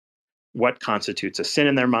out like what constitutes a sin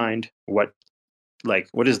in their mind. What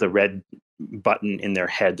is the red button in their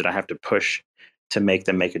head that I have to push to make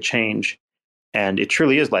them make a change? And it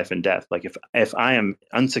truly is life and death. Like if I am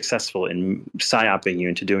unsuccessful in psyoping you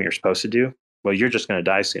into doing what you're supposed to do, well, you're just going to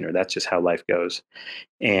die sooner. That's just how life goes.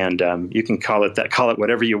 And you can call it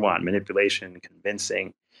whatever you want: manipulation,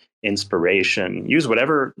 convincing, inspiration. Use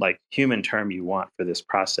whatever like human term you want for this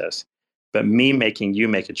process. But me making you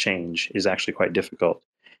make a change is actually quite difficult,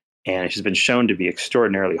 and it has been shown to be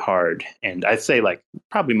extraordinarily hard. And I'd say like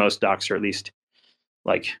probably most docs are at least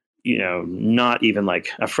like not even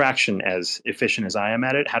like a fraction as efficient as I am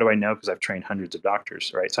at it. How do I know? Because I've trained hundreds of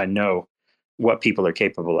doctors, right? So I know what people are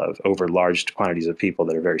capable of over large quantities of people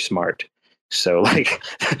that are very smart. So like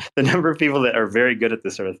the number of people that are very good at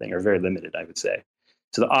this sort of thing are very limited, I would say.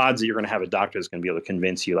 So the odds that you're going to have a doctor that's going to be able to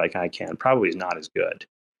convince you like I can probably is not as good.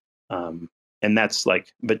 And that's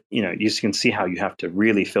like, but you can see how you have to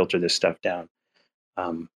really filter this stuff down.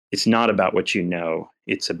 It's not about what you know.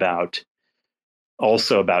 It's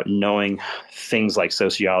also about knowing things like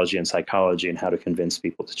sociology and psychology and how to convince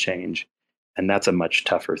people to change. And that's a much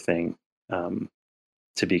tougher thing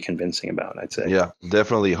to be convincing about, I'd say. Yeah,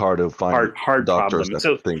 definitely hard to find hard doctors problem. that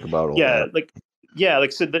So think about all that.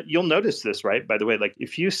 So that you'll notice this, right? By the way, like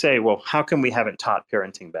if you say, well, how come we haven't taught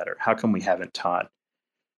parenting better? How come we haven't taught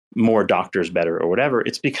more doctors better or whatever?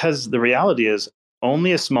 It's because the reality is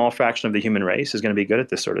only a small fraction of the human race is going to be good at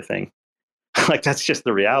this sort of thing. Like that's just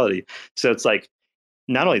the reality. So it's like,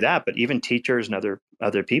 not only that, but even teachers and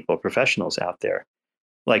other people, professionals out there.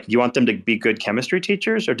 Like, do you want them to be good chemistry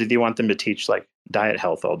teachers, or do you want them to teach like diet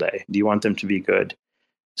health all day? Do you want them to be good?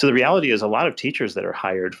 So the reality is a lot of teachers that are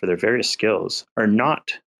hired for their various skills are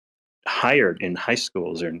not hired in high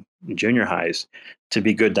schools or junior highs to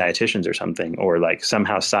be good dietitians or something, or like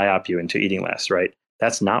somehow psyop you into eating less, right?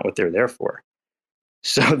 That's not what they're there for.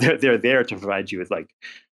 So they're there to provide you with like,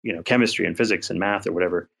 chemistry and physics and math or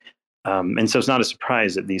whatever. And so it's not a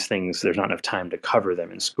surprise that these things, there's not enough time to cover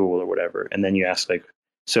them in school or whatever. And then you ask like,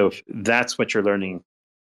 so if that's what you're learning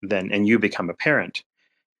then, and you become a parent,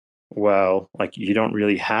 well, like you don't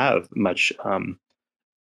really have much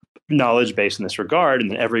knowledge base in this regard. And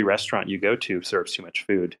then every restaurant you go to serves too much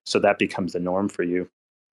food. So that becomes the norm for you.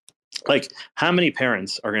 Like how many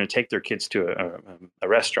parents are going to take their kids to a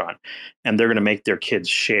restaurant and they're going to make their kids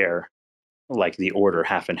share like the order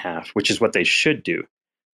half and half, which is what they should do.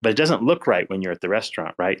 But it doesn't look right when you're at the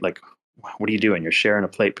restaurant, right? Like, what are you doing? You're sharing a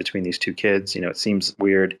plate between these two kids. It seems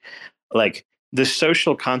weird. Like the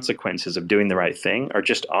social consequences of doing the right thing are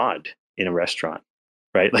just odd in a restaurant,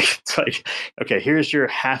 right? Like it's like, okay, here's your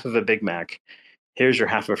half of a Big Mac. Here's your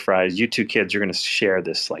half of fries. You two kids are going to share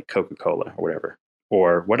this like Coca-Cola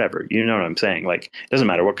or whatever. You know what I'm saying? Like, it doesn't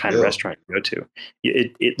matter what kind of restaurant you go to.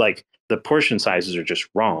 It like the portion sizes are just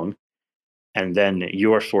wrong. And then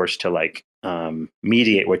you're forced to like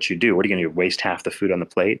mediate what you do. What are you going to do? Waste half the food on the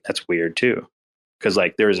plate? That's weird too. Because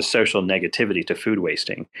like there is a social negativity to food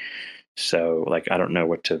wasting. So like, I don't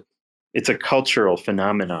know it's a cultural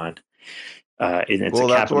phenomenon. It's a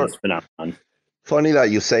capitalist phenomenon. Funny that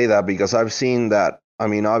you say that, because I've seen that I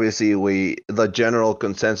mean, obviously, the general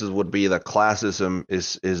consensus would be that classism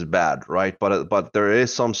is bad, right? But there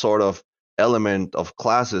is some sort of element of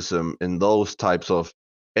classism in those types of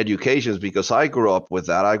educations because I grew up with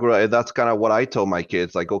that. That's kind of what I told my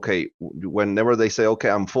kids. Like, okay, whenever they say, "Okay,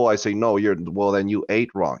 I'm full," I say, "No, well, then you ate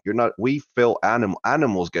wrong. You're not. We fill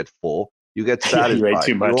animals get full. You get Yeah, you ate satisfied.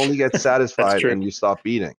 too You much. only get That's satisfied true. and you stop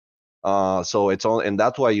eating." So it's all, and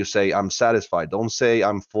that's why you say I'm satisfied. Don't say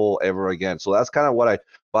I'm full ever again. So that's kind of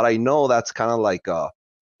but I know that's kind of like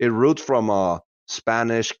it roots from a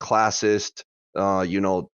Spanish classist,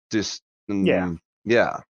 this, Yeah.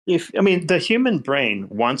 yeah. I mean, the human brain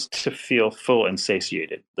wants to feel full and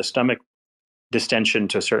satiated. The stomach distension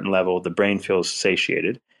to a certain level, the brain feels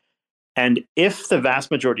satiated. And if the vast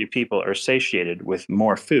majority of people are satiated with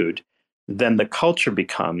more food, then the culture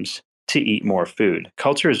becomes to eat more food.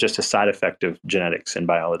 Culture is just a side effect of genetics and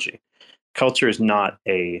biology. Culture is not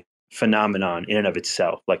a phenomenon in and of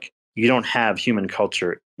itself. Like, you don't have human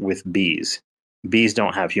culture with bees. Bees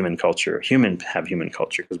don't have human culture. Humans have human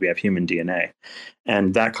culture because we have human DNA.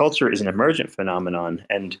 And that culture is an emergent phenomenon.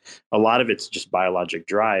 And a lot of it's just biologic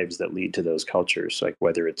drives that lead to those cultures, like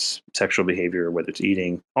whether it's sexual behavior or whether it's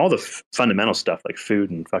eating, all the fundamental stuff like food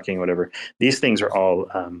and fucking, whatever. These things are all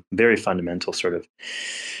very fundamental sort of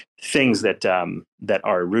things that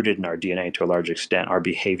are rooted in our DNA to a large extent, our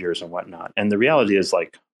behaviors and whatnot. And the reality is,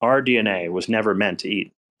 like, our DNA was never meant to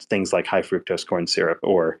eat things like high fructose corn syrup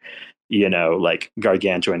or like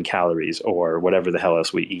gargantuan calories or whatever the hell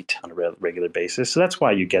else we eat on a regular basis. So that's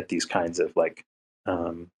why you get these kinds of like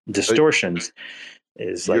Uh, distortions.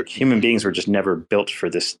 Is You're like human beings were just never built for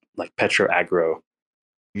this like petro-agro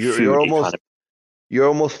you're food almost economy. you're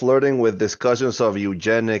almost flirting with discussions of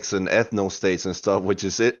eugenics and ethno states and stuff, which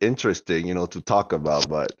is interesting, to talk about.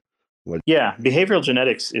 But what? Yeah, behavioral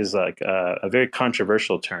genetics is like a very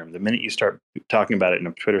controversial term. The minute you start talking about it in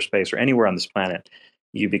a Twitter space or anywhere on this planet,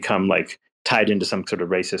 you become like tied into some sort of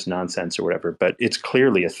racist nonsense or whatever. But it's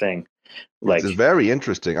clearly a thing. It's Like, very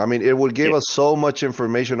interesting. I mean, it would give yeah, us so much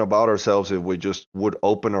information about ourselves if we just would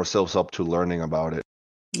open ourselves up to learning about it.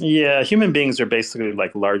 yeah, human beings are basically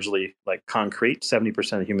like largely like concrete.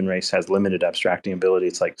 70% of the human race has limited abstracting ability.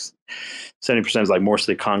 It's like 70% is like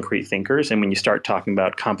mostly concrete thinkers. And when you start talking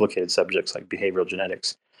about complicated subjects like behavioral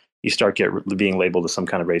genetics, you start being labeled as some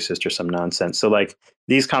kind of racist or some nonsense. So like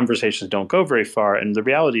these conversations don't go very far. And the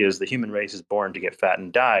reality is the human race is born to get fat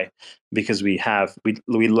and die because we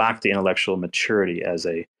lack the intellectual maturity as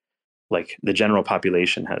a like the general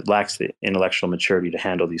population lacks the intellectual maturity to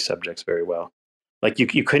handle these subjects very well. Like you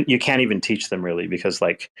can't even teach them really because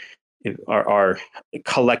like our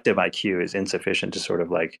collective IQ is insufficient to sort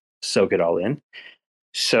of like soak it all in.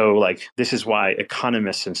 So like this is why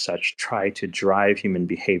economists and such try to drive human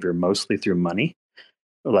behavior mostly through money,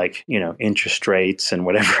 like interest rates and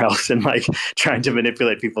whatever else, and like trying to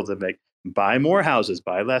manipulate people to buy more houses,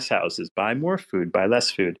 buy less houses, buy more food, buy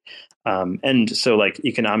less food. And so like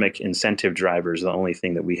economic incentive drivers are the only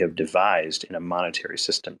thing that we have devised in a monetary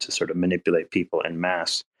system to sort of manipulate people en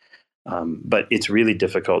masse. But it's really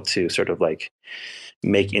difficult to sort of like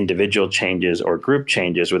make individual changes or group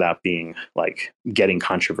changes without being like getting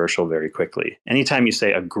controversial very quickly. Anytime you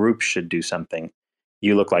say a group should do something,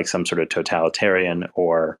 you look like some sort of totalitarian,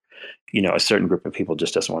 or a certain group of people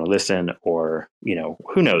just doesn't want to listen, or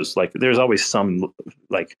who knows, like there's always some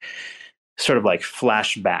like sort of like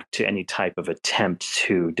flashback to any type of attempt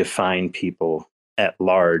to define people at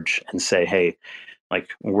large and say, hey, like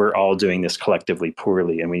we're all doing this collectively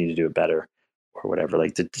poorly and we need to do it better or whatever.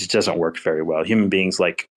 Like it doesn't work very well. Human beings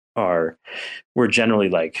like we're generally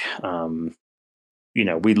like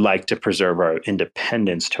we like to preserve our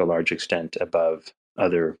independence to a large extent above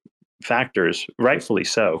other factors, rightfully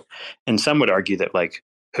so. And some would argue that like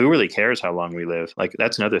who really cares how long we live? Like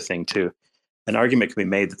that's another thing too. An argument can be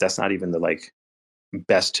made that that's not even the like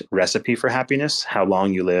best recipe for happiness, how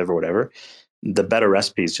long you live or whatever. The better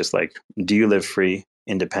recipe is just like, do you live free,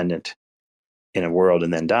 independent in a world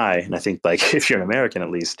and then die? And I think like if you're an American,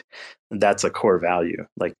 at least that's a core value,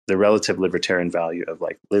 like the relative libertarian value of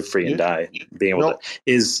like live free and Yeah. die, being able to No,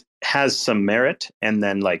 has some merit. And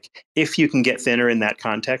then like if you can get thinner in that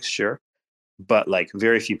context, sure. But like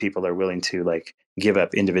very few people are willing to like give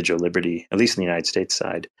up individual liberty, at least in the United States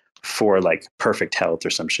side, for like perfect health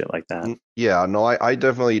or some shit like that. yeah, no, I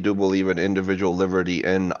definitely do believe in individual liberty,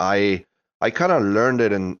 and I kind of learned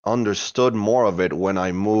it and understood more of it when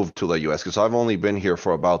I moved to the US because I've only been here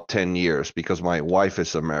for about 10 years because my wife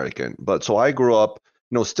is American. But so I grew up,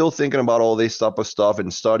 still thinking about all this type of stuff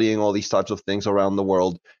and studying all these types of things around the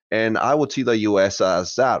world. And I would see the US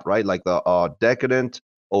as that, right? Like the decadent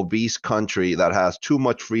obese country that has too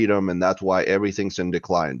much freedom, and that's why everything's in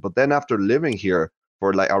decline. But then after living here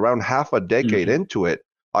for like around half a decade into it,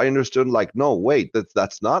 I understood like, no, wait,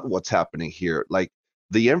 that's not what's happening here. Like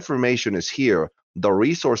the information is here, the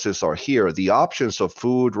resources are here, the options of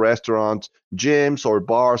food, restaurants, gyms, or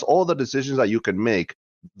bars, all the decisions that you can make,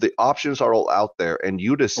 the options are all out there, and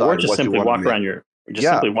you Or decide just what you simply want to walk make. around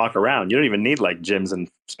simply walk around. You don't even need like gyms and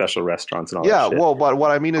special restaurants and all that Yeah, shit. well, but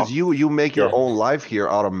what I mean is Oh, you make your yeah. own life here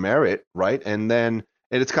out of merit, right? And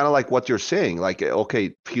it's kind of like what you're saying, like,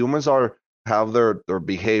 okay, humans have their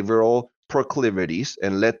behavioral proclivities,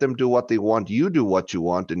 and let them do what they want. You do what you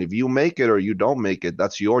want, and if you make it or you don't make it,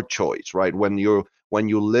 that's your choice, right? When you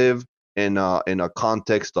live in a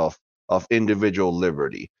context of individual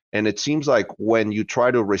liberty. And it seems like when you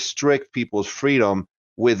try to restrict people's freedom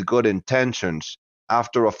with good intentions,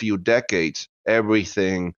 after a few decades,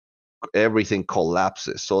 everything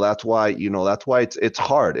collapses. So that's why it's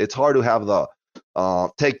hard. It's hard to have the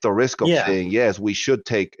take the risk of Yeah. saying, yes, we should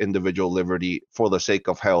take individual liberty for the sake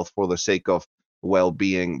of health, for the sake of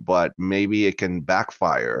well-being, but maybe it can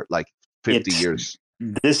backfire like 50 years.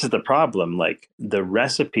 This is the problem. Like the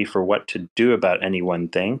recipe for what to do about any one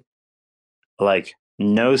thing, like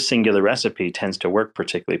no singular recipe tends to work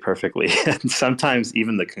particularly perfectly. And sometimes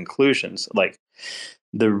even the conclusions, like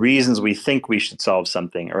the reasons we think we should solve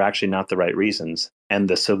something are actually not the right reasons. And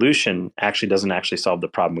the solution actually doesn't actually solve the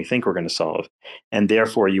problem we think we're going to solve. And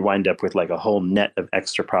therefore you wind up with like a whole net of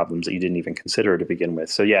extra problems that you didn't even consider to begin with.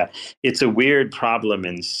 So yeah, it's a weird problem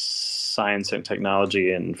in science and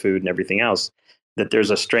technology and food and everything else, that there's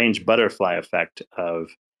a strange butterfly effect of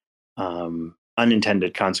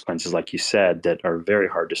unintended consequences, like you said, that are very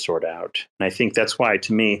hard to sort out. And I think that's why,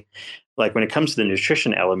 to me, like when it comes to the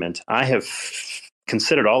nutrition element, I have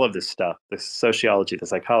considered all of this stuff, the sociology, the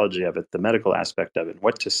psychology of it, the medical aspect of it,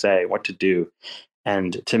 what to say, what to do.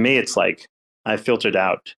 And to me, it's like I filtered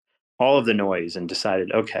out all of the noise and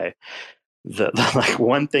decided, okay, the like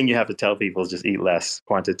one thing you have to tell people is just eat less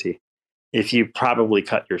quantity. If you probably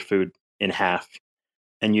cut your food in half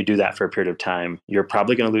and you do that for a period of time, you're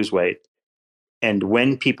probably going to lose weight. And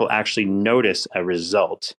when people actually notice a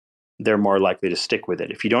result, they're more likely to stick with it.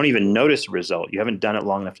 If you don't even notice a result, you haven't done it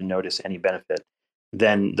long enough to notice any benefit,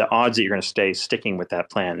 then the odds that you're going to stay sticking with that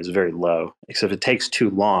plan is very low. Except if it takes too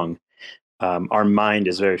long, our mind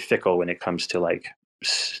is very fickle when it comes to like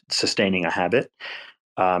sustaining a habit.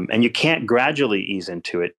 And you can't gradually ease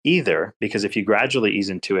into it either, because if you gradually ease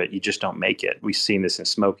into it, you just don't make it. We've seen this in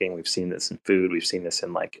smoking. We've seen this in food. We've seen this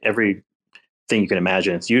in like every thing you can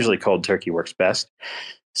imagine. It's usually cold turkey works best.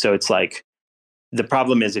 So it's like the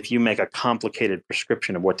problem is if you make a complicated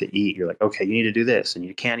prescription of what to eat, you're like, okay, you need to do this and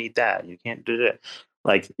you can't eat that and you can't do that.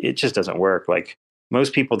 Like it just doesn't work. Like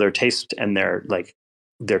most people, their taste and their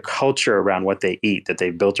culture around what they eat that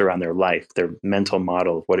they've built around their life, their mental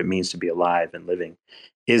model of what it means to be alive and living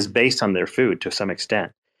is based on their food to some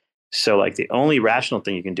extent. So like the only rational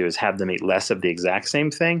thing you can do is have them eat less of the exact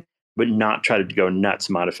same thing, but not try to go nuts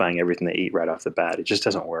modifying everything they eat right off the bat. It just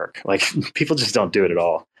doesn't work. Like people just don't do it at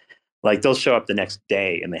all. Like they'll show up the next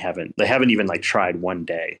day and they haven't even like tried one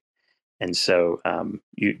day. And so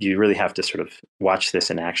you really have to sort of watch this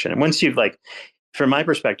in action. And once you've like, from my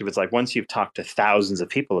perspective, it's like once you've talked to thousands of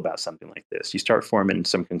people about something like this, you start forming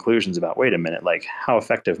some conclusions about, wait a minute, like how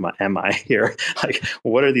effective am I here? Like,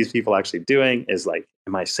 what are these people actually doing? Is like,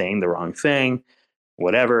 am I saying the wrong thing?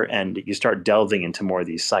 Whatever. And you start delving into more of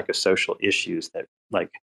these psychosocial issues that like,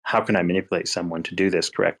 how can I manipulate someone to do this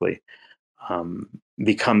correctly?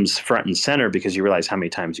 Becomes front and center because you realize how many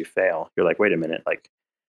times you fail. You're like, wait a minute, like,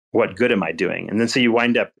 what good am I doing? And then so you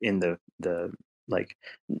wind up in the like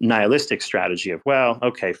nihilistic strategy of, well,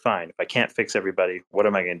 okay, fine. If I can't fix everybody, what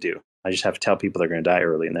am I going to do? I just have to tell people they're going to die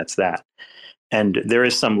early, and that's that. And there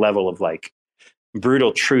is some level of like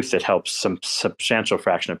brutal truth that helps some substantial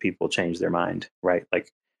fraction of people change their mind, right?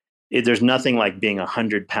 Like there's nothing like being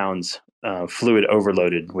 100 pounds fluid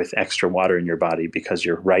overloaded with extra water in your body because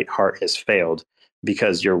your right heart has failed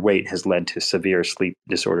because your weight has led to severe sleep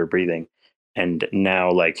disorder breathing. And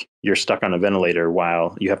now like you're stuck on a ventilator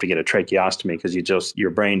while you have to get a tracheostomy because your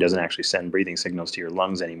brain doesn't actually send breathing signals to your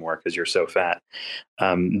lungs anymore because you're so fat.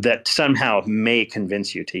 That somehow may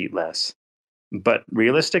convince you to eat less. But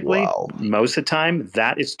realistically, Wow. most of the time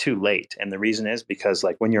that is too late. And the reason is because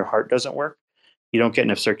like when your heart doesn't work, you don't get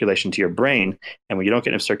enough circulation to your brain. And when you don't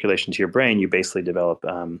get enough circulation to your brain, you basically develop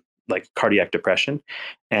like cardiac depression.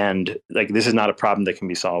 And like this is not a problem that can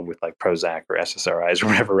be solved with like Prozac or SSRIs or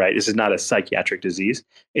whatever, right? This is not a psychiatric disease.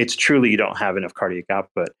 It's truly you don't have enough cardiac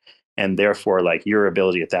output. And therefore, like your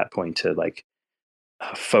ability at that point to like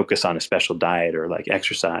focus on a special diet or like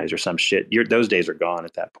exercise or some shit. Those days are gone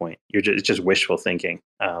at that point. It's just wishful thinking.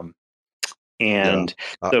 And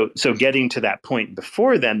so getting to that point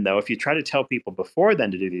before then, though, if you try to tell people before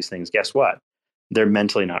then to do these things, guess what? They're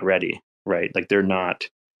mentally not ready, right? Like they're not,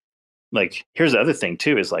 like, here's the other thing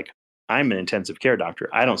too, is like, I'm an intensive care doctor.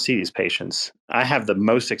 I don't see these patients. I have the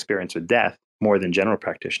most experience with death, more than general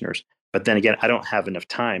practitioners. But then again, I don't have enough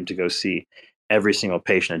time to go see every single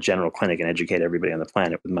patient at general clinic and educate everybody on the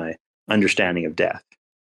planet with my understanding of death.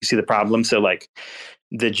 You see the problem? So like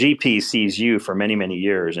the GP sees you for many, many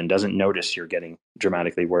years and doesn't notice you're getting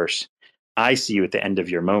dramatically worse. I see you at the end of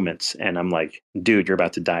your moments and I'm like, dude, you're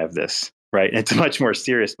about to die of this, right? And it's much more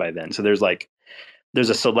serious by then. So there's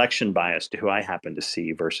a selection bias to who I happen to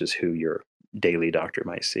see versus who your daily doctor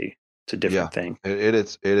might see. It's a different thing. It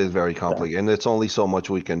is very complicated, and it's only so much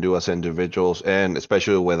we can do as individuals, and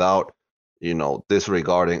especially without,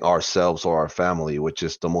 disregarding ourselves or our family, which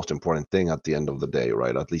is the most important thing at the end of the day,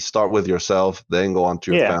 right? At least start with yourself, then go on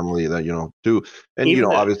to your family, then do, and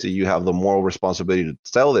obviously you have the moral responsibility to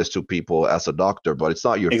tell this to people as a doctor, but it's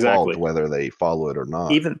not your fault whether they follow it or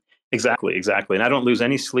not. Exactly. And I don't lose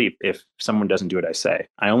any sleep if someone doesn't do what I say.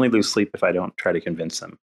 I only lose sleep if I don't try to convince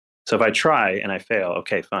them. So if I try and I fail,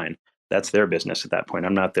 okay, fine. That's their business at that point.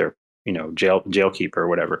 I'm not their, jailkeeper or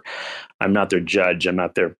whatever. I'm not their judge. I'm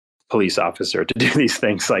not their police officer to do these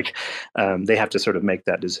things. Like they have to sort of make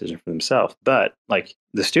that decision for themselves. But like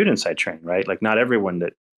the students I train, right? Like not everyone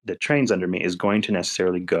that trains under me is going to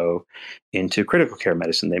necessarily go into critical care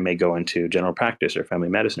medicine. They may go into general practice or family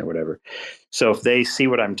medicine or whatever. So if they see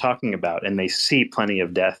what I'm talking about and they see plenty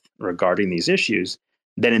of death regarding these issues,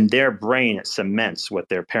 then in their brain, it cements what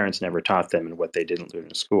their parents never taught them and what they didn't learn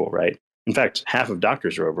in school, right? In fact, half of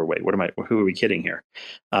doctors are overweight. Who are we kidding here?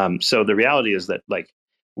 So the reality is that like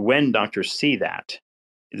when doctors see that,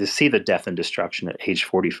 they see the death and destruction at age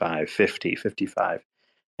 45, 50, 55,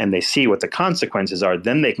 and they see what the consequences are,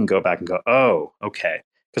 then they can go back and go, oh, okay.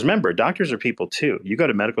 Because remember, doctors are people too. You go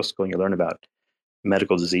to medical school and you learn about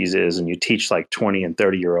medical diseases and you teach like 20 and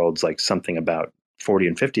 30-year-olds like something about 40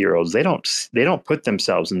 and 50-year-olds. They don't put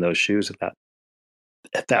themselves in those shoes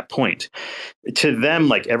at that point. To them,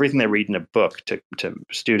 like everything they read in a book to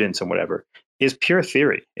students and whatever is pure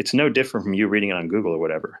theory. It's no different from you reading it on Google or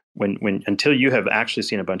whatever. When until you have actually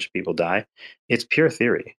seen a bunch of people die, it's pure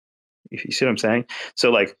theory. You see what I'm saying?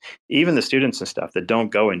 So like even the students and stuff that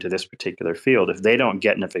don't go into this particular field, if they don't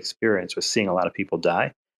get enough experience with seeing a lot of people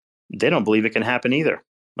die, they don't believe it can happen either.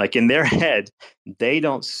 Like in their head, they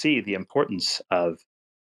don't see the importance of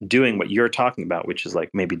doing what you're talking about, which is like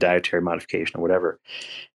maybe dietary modification or whatever.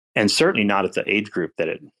 And certainly not at the age group that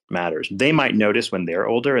it matters. They might notice when they're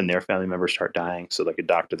older and their family members start dying. So like a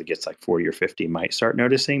doctor that gets like 40 or 50 might start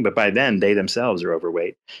noticing, but by then they themselves are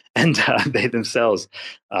overweight and they themselves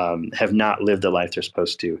have not lived the life they're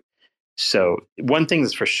supposed to. So one thing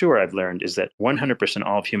that's for sure I've learned is that 100%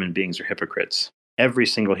 all of human beings are hypocrites. Every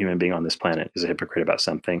single human being on this planet is a hypocrite about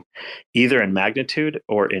something, either in magnitude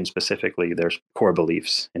or in specifically their core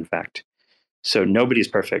beliefs, in fact. So nobody's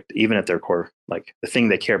perfect, even at their core. Like the thing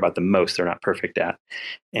they care about the most, they're not perfect at.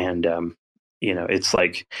 And, it's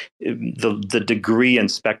like the degree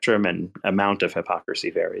and spectrum and amount of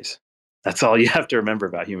hypocrisy varies. That's all you have to remember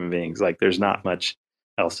about human beings. Like there's not much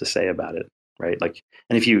else to say about it, right? Like,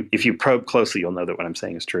 and if you probe closely, you'll know that what I'm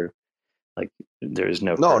saying is true. Like there is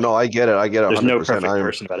no I get it. There's 100%. no perfect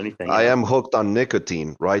person about anything. I am hooked on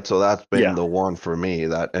nicotine, right? So that's been the one for me,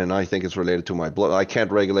 and I think it's related to my blood. I can't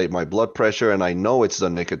regulate my blood pressure, and I know it's the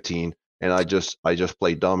nicotine, and I just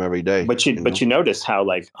play dumb every day. But you notice how,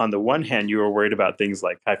 like, on the one hand, you were worried about things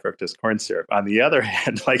like high fructose corn syrup. On the other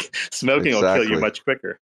hand, like smoking will kill you much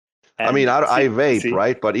quicker. And I mean, I vape,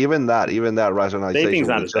 right? But even that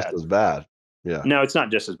rationalization is just as bad. Yeah. No, it's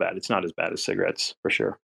not just as bad. It's not as bad as cigarettes for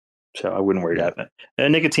sure. So I wouldn't worry about that.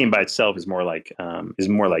 Nicotine by itself is more like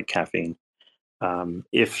caffeine.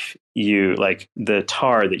 If you like the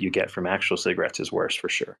tar that you get from actual cigarettes is worse for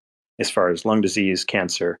sure, as far as lung disease,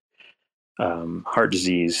 cancer, heart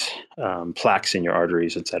disease, plaques in your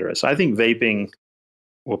arteries, etc. So I think vaping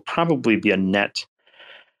will probably be a net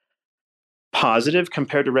positive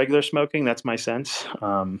compared to regular smoking. That's my sense.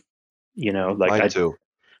 Mine too.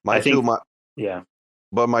 Yeah.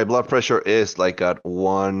 But my blood pressure is like at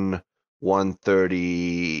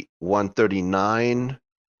 130, 139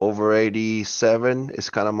 over 87 is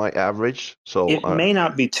kind of my average. So it may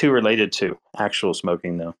not be too related to actual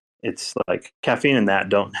smoking, though. It's like caffeine and that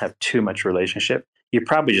don't have too much relationship. You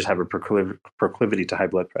probably just have a proclivity to high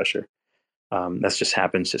blood pressure. That just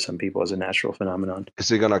happens to some people as a natural phenomenon.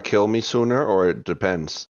 Is it going to kill me sooner, or it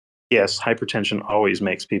depends? Yes, hypertension always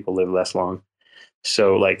makes people live less long.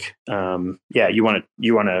 So like, you want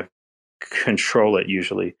to control it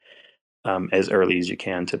usually as early as you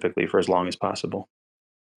can, typically for as long as possible.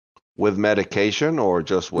 With medication or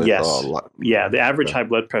just with Yes. Yeah. The average okay. high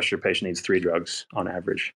blood pressure patient needs 3 drugs on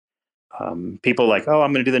average. People like, oh,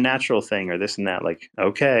 I'm going to do the natural thing or this and that. Like,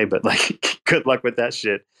 okay, but like, good luck with that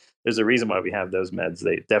shit. There's a reason why we have those meds.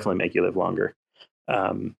 They definitely make you live longer.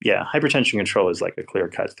 Hypertension control is like a clear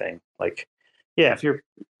cut thing. Like, yeah, if you're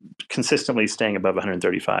consistently staying above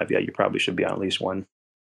 135, yeah, you probably should be on at least one.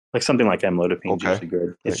 Like something like amlodipine is Okay. usually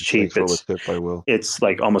good. It's Thanks cheap. for the tip. I will. It's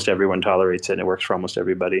like almost everyone tolerates it and it works for almost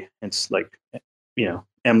everybody. It's like,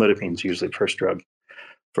 amlodipine is usually first drug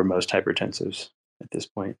for most hypertensives at this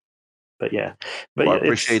point. But yeah, Well, I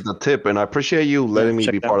appreciate the tip, and I appreciate you letting me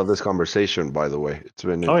be part of this conversation, by the way. It's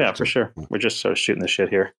been interesting. Oh yeah, for sure. We're just sort of shooting the shit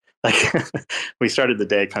here. Like we started the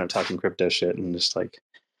day kind of talking crypto shit and just like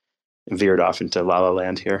veered off into La La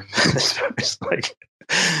Land here. So it's like,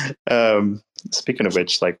 speaking of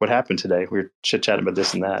which, like what happened today? We were chit chatting about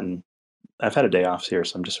this and that, and I've had a day off here,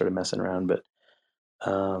 so I'm just sort of messing around. But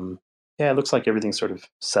it looks like everything's sort of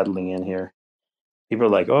settling in here. People are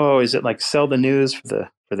like, "Oh, is it like sell the news for the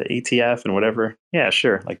ETF and whatever?" Yeah,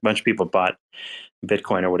 sure. Like a bunch of people bought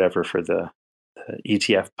Bitcoin or whatever for the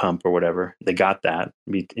ETF pump or whatever. They got that.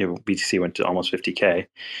 BTC went to almost 50K,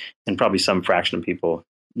 and probably some fraction of people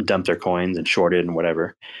dumped their coins and shorted and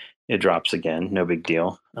whatever. It drops again, no big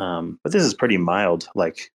deal. But this is pretty mild.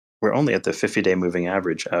 Like we're only at the 50-day moving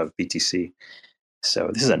average of BTC, so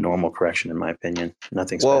this is a normal correction in my opinion.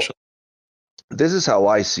 Nothing special. This is how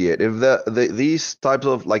I see it. If these types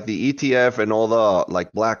of like the ETF and all the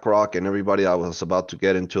like BlackRock and everybody I was about to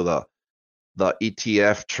get into the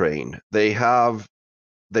ETF train, they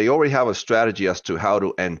already have a strategy as to how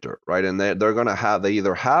to enter, right? And they're gonna have, they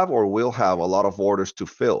either have or will have a lot of orders to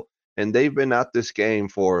fill. And they've been at this game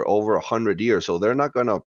for over 100 years, so they're not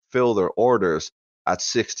gonna fill their orders at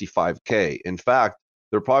 65K. In fact,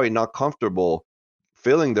 they're probably not comfortable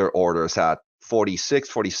filling their orders at 46,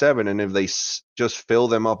 47, and if they just fill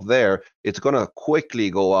them up there, it's going to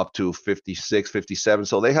quickly go up to 56, 57.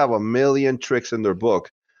 So they have a million tricks in their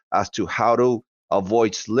book as to how to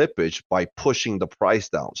avoid slippage by pushing the price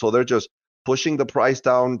down. So they're just pushing the price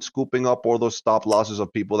down, scooping up all those stop losses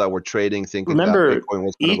of people that were trading, thinking that Bitcoin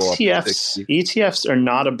was going to go up to 60. ETFs are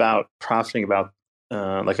not about profiting about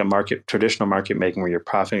like a traditional market making where you're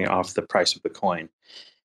profiting off the price of the coin.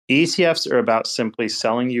 ETFs are about simply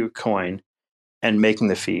selling you a coin and making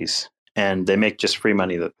the fees, and they make just free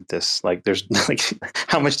money with this. Like there's like,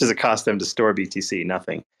 how much does it cost them to store BTC?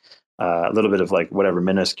 Nothing. A little bit of like whatever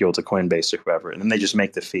minuscule to Coinbase or whoever, and then they just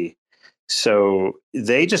make the fee. So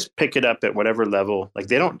they just pick it up at whatever level. Like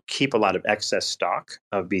they don't keep a lot of excess stock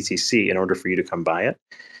of BTC in order for you to come buy it.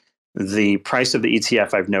 The price of the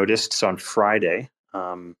ETF I've noticed. So on Friday,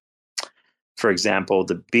 for example,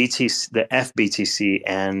 the FBTC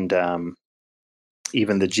and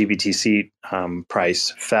even the GBTC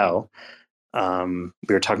price fell.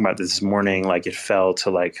 We were talking about this morning, like it fell to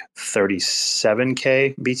like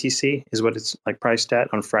 37K BTC is what it's like priced at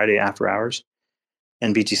on Friday after hours.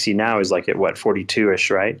 And BTC now is like at what, 42-ish,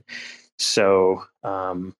 right? So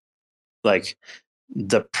like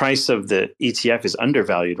the price of the ETF is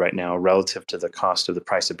undervalued right now relative to the cost of the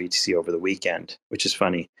price of BTC over the weekend, which is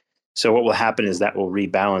funny. So what will happen is that will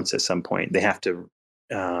rebalance at some point. They have to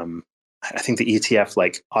I think the ETF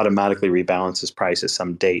like automatically rebalances price at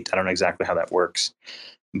some date. I don't know exactly how that works,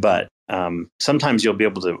 but sometimes you'll be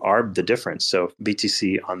able to arb the difference. So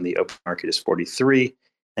BTC on the open market is 43,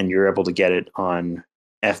 and you're able to get it on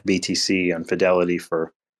FBTC on Fidelity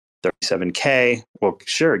for 37K. Well,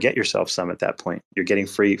 sure, get yourself some at that point. You're getting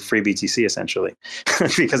free BTC essentially,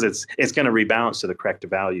 because it's going to rebalance to the correct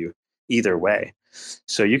value either way.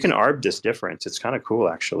 So you can arb this difference. It's kind of cool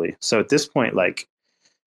actually. So at this point, like,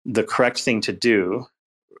 the correct thing to do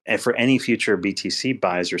for any future BTC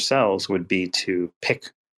buys or sells would be to pick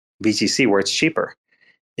BTC where it's cheaper.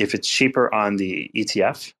 If it's cheaper on the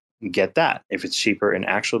ETF, get that. If it's cheaper in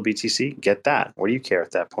actual BTC, get that. What do you care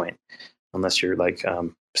at that point? Unless you're like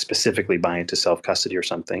specifically buying to self-custody or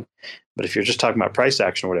something. But if you're just talking about price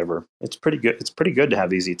action or whatever, it's pretty good. It's pretty good to have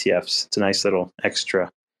these ETFs. It's a nice little extra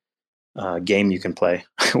game you can play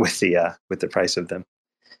with the price of them.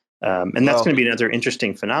 And that's going to be another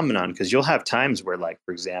interesting phenomenon, because you'll have times where, like,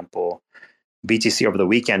 for example, BTC over the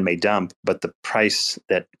weekend may dump, but the price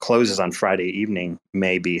that closes on Friday evening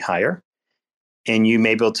may be higher. And you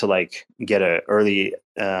may be able to like get an early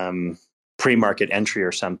pre-market entry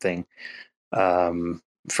or something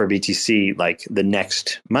for BTC like the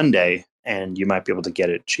next Monday, and you might be able to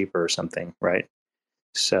get it cheaper or something, right?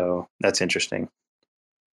 So that's interesting.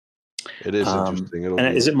 It is interesting. It'll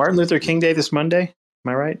And be is it Martin Luther interesting. King Day this Monday?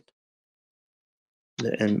 Am I right?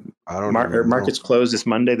 And I don't even know. markets closed this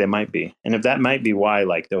Monday. They might be, and if that might be why,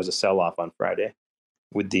 like, there was a sell off on Friday,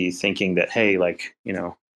 with the thinking that, hey, like,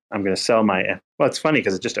 I'm going to sell my. Well, it's funny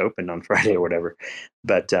because it just opened on Friday or whatever,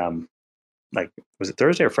 but like, was it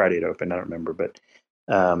Thursday or Friday it opened? I don't remember, but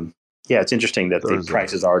yeah, it's interesting that the Thursday.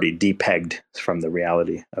 price is already depegged from the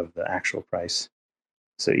reality of the actual price.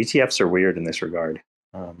 So ETFs are weird in this regard.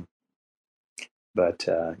 But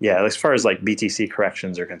yeah, as far as like BTC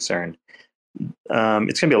corrections are concerned, it's going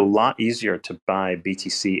to be a lot easier to buy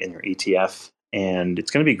BTC in your ETF. And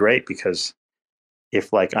it's going to be great because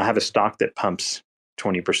if, like, I have a stock that pumps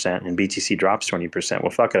 20% and BTC drops 20%, well,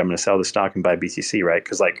 fuck it, I'm going to sell the stock and buy BTC, right?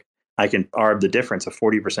 Because, like, I can arb the difference of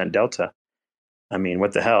 40% delta. I mean,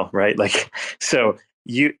 what the hell, right? Like, so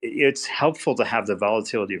it's helpful to have the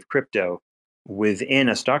volatility of crypto within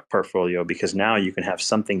a stock portfolio, because now you can have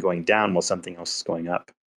something going down while something else is going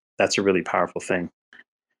up. That's a really powerful thing.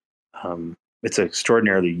 It's an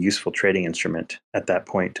extraordinarily useful trading instrument at that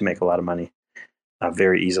point to make a lot of money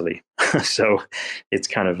very easily. So it's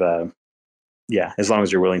kind of, yeah, as long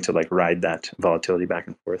as you're willing to, like, ride that volatility back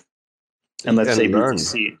and forth. And let's say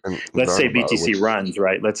BTC runs,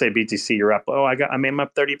 right? Let's say BTC, you're up. Oh, I'm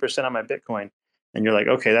up 30% on my Bitcoin. And you're like,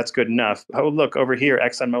 okay, that's good enough. Oh, look over here,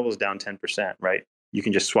 ExxonMobil's down 10%, right? You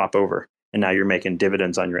can just swap over. And now you're making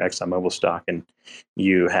dividends on your ExxonMobil stock. And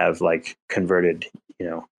you have, like, converted,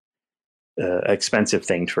 expensive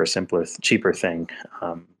thing for a simpler, cheaper thing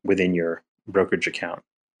within your brokerage account.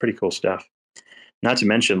 Pretty cool stuff. Not to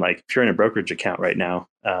mention, like, if you're in a brokerage account right now,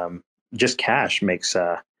 just cash makes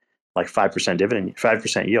like 5% dividend,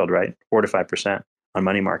 5% yield, right? 4 to 5% on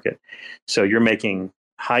money market. So you're making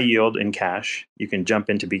high yield in cash. You can jump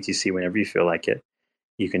into BTC whenever you feel like it.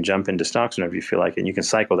 You can jump into stocks whenever you feel like it. And you can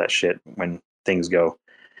cycle that shit when things go,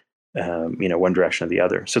 one direction or the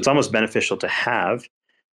other. So it's almost beneficial to have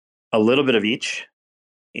a little bit of each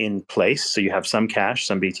in place. So you have some cash,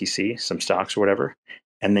 some BTC, some stocks or whatever,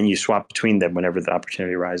 and then you swap between them whenever the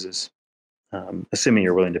opportunity arises, assuming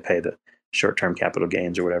you're willing to pay the short-term capital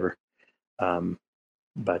gains or whatever.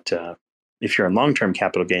 But if you're in long-term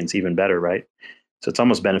capital gains, even better, right? So it's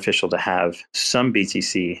almost beneficial to have some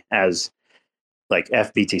BTC as, like,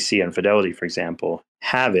 FBTC and Fidelity, for example,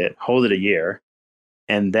 have it, hold it a year,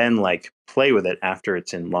 and then, like, play with it after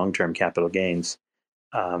it's in long-term capital gains,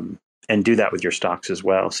 and do that with your stocks as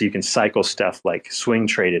well. So you can cycle stuff, like swing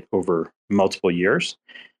trade it over multiple years,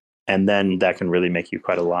 and then that can really make you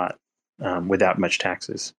quite a lot without much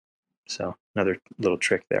taxes. So another little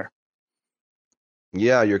trick there.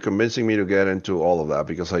 Yeah, you're convincing me to get into all of that,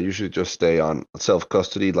 because I usually just stay on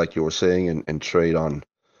self-custody, like you were saying, and trade on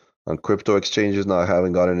crypto exchanges. Now I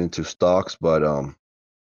haven't gotten into stocks, but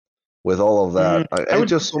with all of that, it's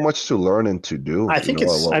just so much to learn and to do. I think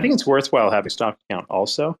it's worthwhile having a stock account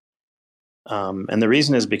also, and the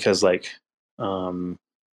reason is because, like,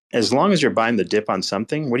 as long as you're buying the dip on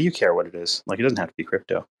something, what do you care what it is? Like, it doesn't have to be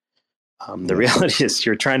crypto. The reality is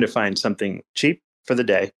you're trying to find something cheap for the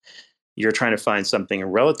day. You're trying to find something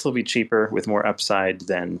relatively cheaper with more upside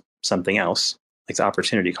than something else, like the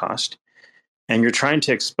opportunity cost. And you're trying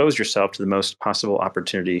to expose yourself to the most possible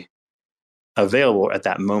opportunity available at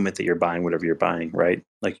that moment that you're buying whatever you're buying, right?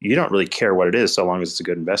 Like, you don't really care what it is so long as it's a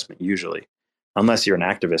good investment, usually, unless you're an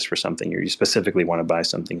activist for something, or you specifically want to buy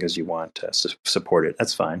something because you want to support it.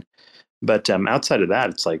 That's fine. But outside of that,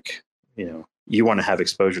 it's like, you want to have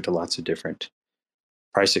exposure to lots of different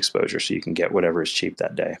price exposure so you can get whatever is cheap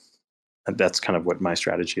that day. And that's kind of what my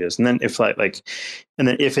strategy is. And then if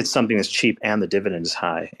if it's something that's cheap and the dividend is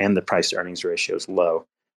high and the price to earnings ratio is low,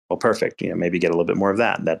 well, perfect. Maybe get a little bit more of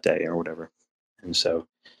that day or whatever. And so,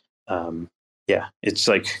 yeah, it's,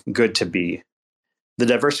 like, good to be. The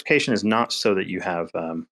diversification is not so that you have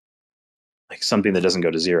like something that doesn't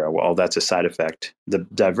go to zero. Well, that's a side effect. The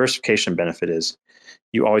diversification benefit is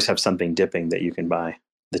you always have something dipping that you can buy,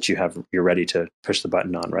 that you're ready to push the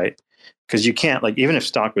button on, right? Because you can't, like, even if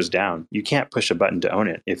stock was down, you can't push a button to own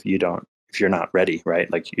it if you're not ready,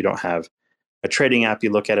 right? Like, you don't have a trading app you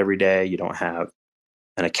look at every day. You don't have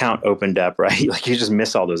an account opened up, right? Like, you just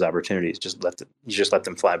miss all those opportunities. You just let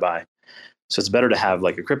them fly by. So it's better to have,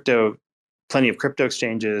 like, plenty of crypto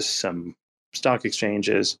exchanges, some stock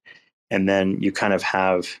exchanges, and then you kind of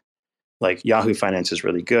have, like, Yahoo Finance is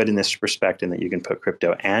really good in this respect, in that you can put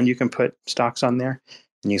crypto and you can put stocks on there.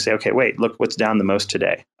 And you say, okay, wait, look what's down the most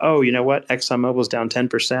today. Oh, you know what? ExxonMobil's down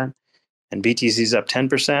 10% and BTC's up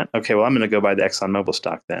 10%. Okay, well, I'm going to go buy the ExxonMobil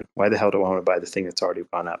stock then. Why the hell do I want to buy the thing that's already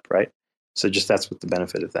gone up, right? So just that's what the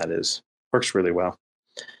benefit of that is. Works really well.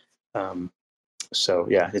 So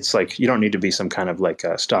yeah, it's like you don't need to be some kind of like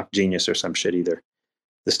a stock genius or some shit either.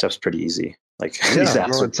 This stuff's pretty easy. Like these Yeah,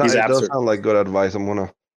 no, it does sound like good advice. I'm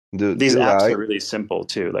gonna do apps that. are really simple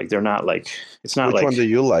too. Like they're not like it's not Which like one do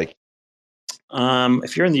you like?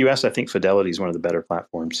 if you're in the US, I think Fidelity is one of the better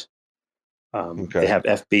platforms. They have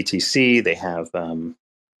FBTC. They have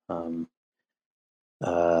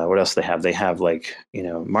what else they have? They have like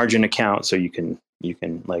margin account, so you can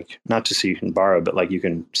like not just so you can borrow, but like you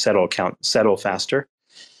can settle faster.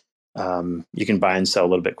 You can buy and sell a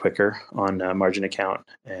little bit quicker on margin account,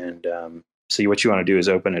 and so what you want to do is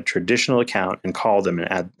open a traditional account and call them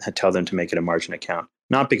and tell them to make it a margin account.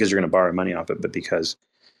 Not because you're going to borrow money off it, but because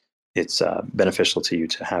it's beneficial to you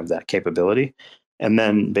to have that capability. And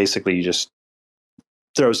then basically you just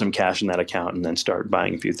throw some cash in that account and then start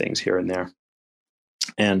buying a few things here and there.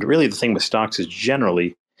 And really the thing with stocks is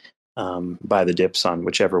generally buy the dips on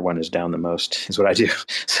whichever one is down the most is what I do.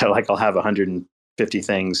 So like I'll have 150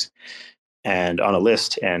 things and on a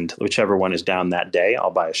list, and whichever one is down that day,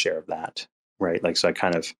 I'll buy a share of that. Right. Like, so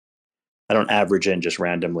I don't average in just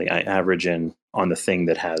randomly. I average in on the thing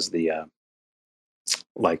that has the,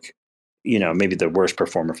 maybe the worst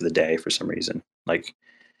performer for the day for some reason. Like,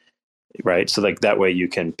 right. So like that way you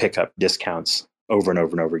can pick up discounts over and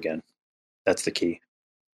over and over again. That's the key.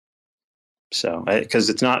 So,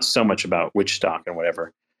 because it's not so much about which stock and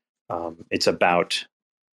whatever. It's about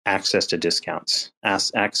access to discounts,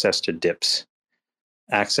 access to dips,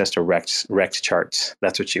 access to wrecked charts.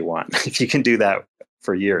 That's what you want. If you can do that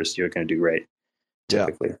for years, you're going to do great.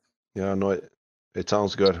 Typically. Yeah. No, it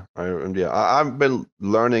sounds good. I've been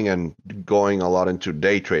learning and going a lot into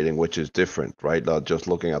day trading, which is different, right? Just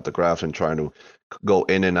looking at the graphs and trying to go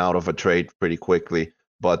in and out of a trade pretty quickly.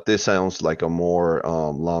 But this sounds like a more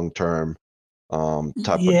long-term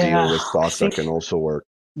type of deal with stocks that can also work.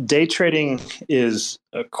 Day trading is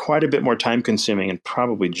quite a bit more time consuming and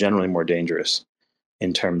probably generally more dangerous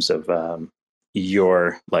in terms of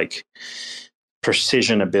your like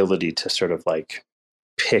precision ability to sort of like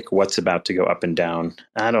pick what's about to go up and down.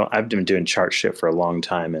 I've been doing chart shit for a long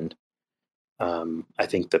time, and I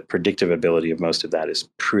think the predictive ability of most of that is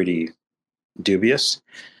pretty dubious.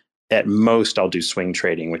 At most, I'll do swing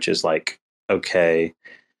trading, which is like, okay,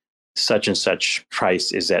 such and such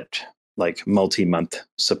price is at like multi-month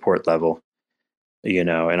support level, and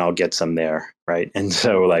I'll get some there, right? And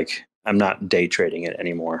so like I'm not day trading it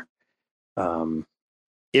anymore.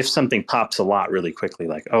 If something pops a lot really quickly,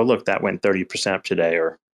 like, oh, look, that went 30% up today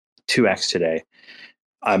or 2x today,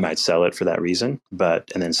 I might sell it for that reason, and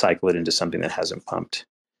then cycle it into something that hasn't pumped.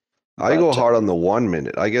 I go hard on the 1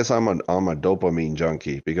 minute. I guess I'm a dopamine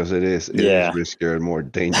junkie because it is riskier and more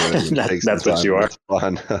dangerous. That's what you are. It's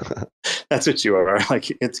fun. That's what you are. Like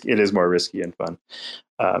it is more risky and fun.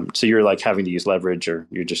 So you're like having to use leverage, or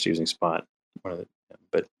you're just using spot. But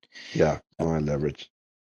yeah, my leverage.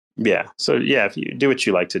 Yeah. So yeah, if you do what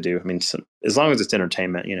you like to do, I mean, as long as it's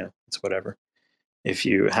entertainment, it's whatever. If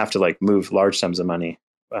you have to like move large sums of money,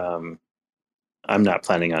 I'm not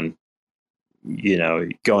planning on,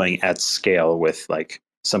 going at scale with like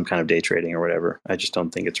some kind of day trading or whatever. I just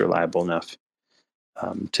don't think it's reliable enough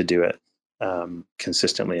to do it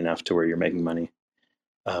consistently enough to where you're making money.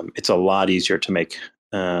 It's a lot easier to make,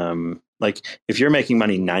 like if you're making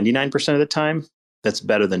money 99% of the time, that's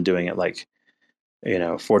better than doing it like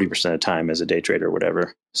 40% of the time as a day trader or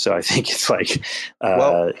whatever. So I think it's like,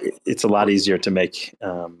 it's a lot easier to make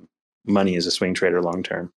money as a swing trader long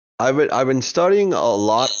term. I've been studying a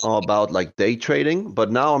lot about like day trading,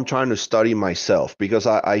 but now I'm trying to study myself because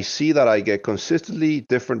I see that I get consistently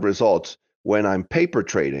different results when I'm paper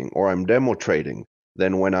trading or I'm demo trading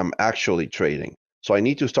than when I'm actually trading. So I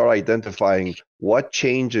need to start identifying what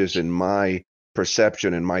changes in my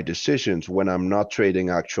perception and my decisions when I'm not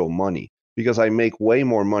trading actual money, because I make way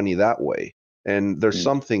more money that way. And there's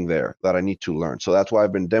something there that I need to learn. So that's why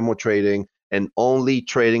I've been demo trading and only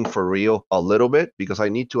trading for real a little bit, because I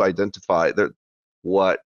need to identify that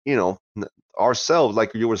what, ourselves,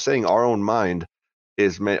 like you were saying, our own mind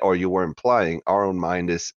is meant, or you were implying, our own mind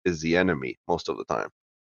is the enemy most of the time.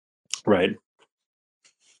 Right.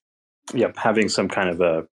 Yep. Having some kind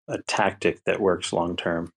of a tactic that works long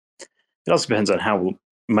term. It also depends on how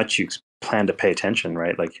much you plan to pay attention,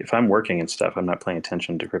 right? Like if I'm working and stuff, I'm not paying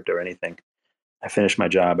attention to crypto or anything. I finish my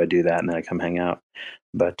job, I do that, and then I come hang out.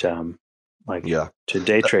 But to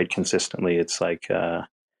day trade consistently, it's like,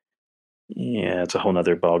 it's a whole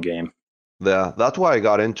nother ball game. Yeah, that's why I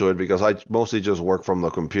got into it, because I mostly just work from the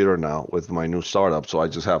computer now with my new startup. So I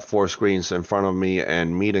just have 4 screens in front of me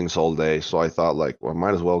and meetings all day. So I thought, like, well, I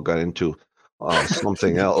might as well get into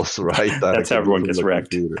something else, right? That's how everyone gets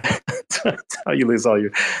wrecked. That's how you lose all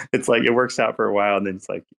your. It's like it works out for a while, and then it's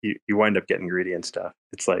like you wind up getting greedy and stuff.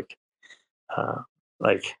 It's like I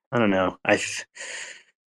don't know.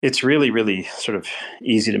 It's really really sort of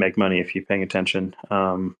easy to make money if you're paying attention.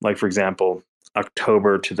 Like for example,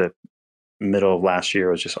 October to the middle of last year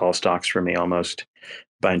was just all stocks for me, almost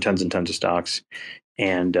buying tons and tons of stocks,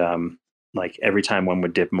 and like every time one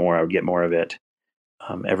would dip more, I would get more of it.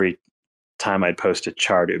 Every time I'd post a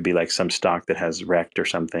chart, it would be like some stock that has wrecked or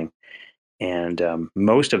something. And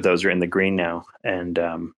most of those are in the green now. And,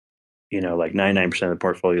 like 99% of the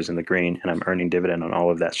portfolio is in the green, and I'm earning dividend on all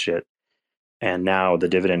of that shit. And now the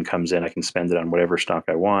dividend comes in, I can spend it on whatever stock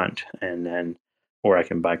I want. And then, or I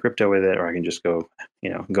can buy crypto with it, or I can just go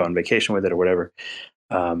on vacation with it or whatever.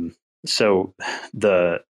 So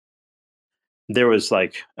there was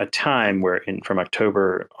like a time where from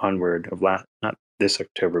October onward of not this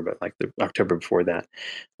October, but like the October before that,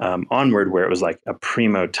 onward, where it was like a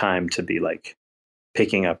primo time to be like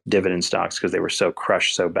picking up dividend stocks because they were so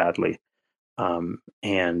crushed so badly.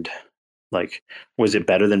 And like, was it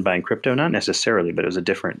better than buying crypto? Not necessarily, but it was a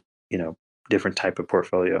different type of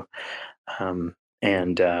portfolio. I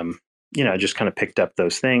just kind of picked up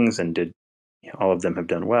those things and did, all of them have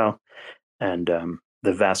done well. And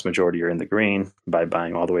the vast majority are in the green by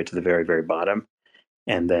buying all the way to the very, very bottom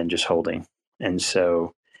and then just holding. And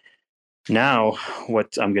so now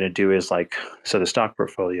what I'm going to do is so the stock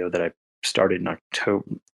portfolio that I started in October,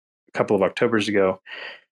 a couple of Octobers ago,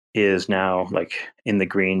 is now like in the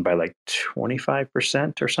green by like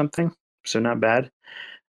 25% or something. So not bad.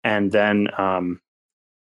 And then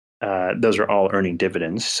those are all earning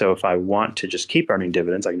dividends. So if I want to just keep earning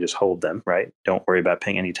dividends, I can just hold them, right? Don't worry about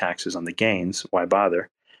paying any taxes on the gains. Why bother?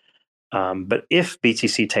 But if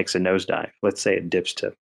BTC takes a nosedive, let's say it dips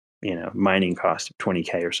to, mining cost of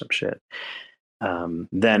 20K or some shit,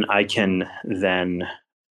 then I can then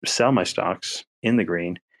sell my stocks in the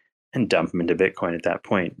green and dump them into Bitcoin at that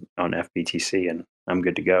point on FBTC, and I'm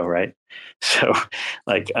good to go, right? So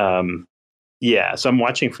so I'm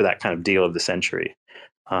watching for that kind of deal of the century.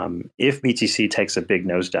 If BTC takes a big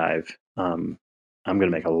nosedive, I'm going to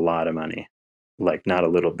make a lot of money, like not a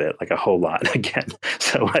little bit, like a whole lot again.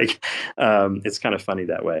 So it's kind of funny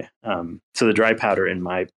that way. So the dry powder in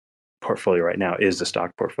my portfolio right now is the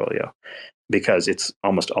stock portfolio because it's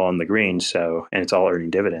almost all in the green. So, and it's all earning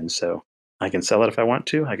dividends. So I can sell it if I want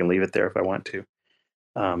to. I can leave it there if I want to.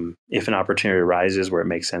 If an opportunity arises where it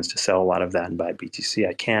makes sense to sell a lot of that and buy BTC,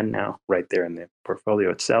 I can now right there in the portfolio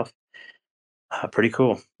itself. Pretty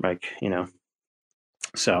cool.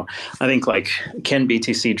 So I think can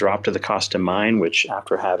BTC drop to the cost of mine, which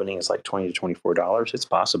after halving is like $20 to $24? It's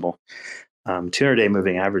possible. 200-day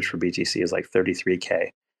moving average for BTC is like 33K.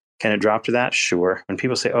 Can it drop to that? Sure. When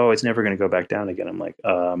people say, "Oh, it's never going to go back down again," I'm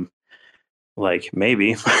like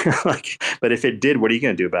maybe, but if it did, what are you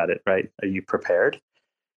going to do about it? Right? Are you prepared?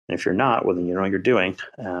 And if you're not, well, then you know what you're doing.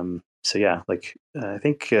 So yeah, I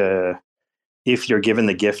think if you're given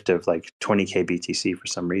the gift of like 20K BTC for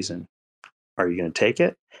some reason, are you going to take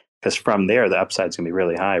it? Because from there, the upside's going to be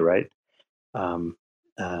really high, right? Or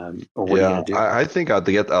what are you going to do? I think I'd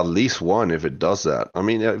get at least one if it does that. I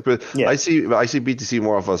mean, but Yeah. I see BTC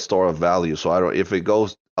more of a store of value. So I don't, if it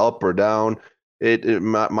goes up or down, it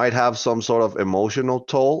might have some sort of emotional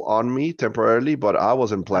toll on me temporarily, but I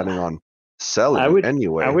wasn't planning on selling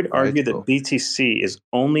anyway. I would argue right? that BTC is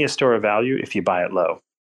only a store of value if you buy it low.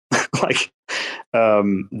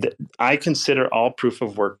 I consider all proof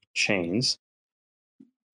of work chains.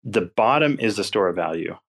 The bottom is the store of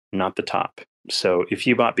value, not the top. So if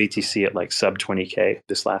you bought BTC at like sub 20K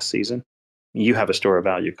this last season, you have a store of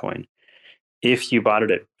value coin. If you bought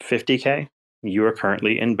it at 50K, you are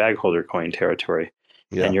currently in bag holder coin territory,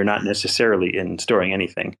 and you're not necessarily in storing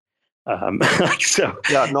anything. I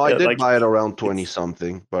did buy it around 20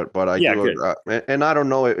 something, but I do, and I don't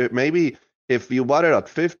know, maybe if you bought it at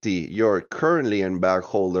 50, you're currently in bag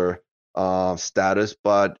holder status,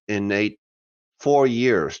 but in 4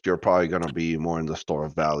 years, you're probably going to be more in the store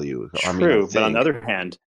of value. True, but on the other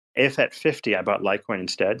hand, if at 50 I bought Litecoin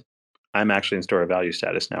instead, I'm actually in store of value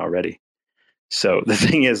status now already. So the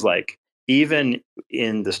thing is, even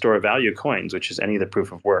in the store of value coins, which is any of the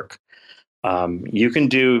proof of work, you can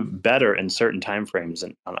do better in certain timeframes,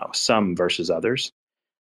 and some versus others.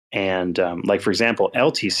 And for example,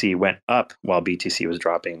 LTC went up while BTC was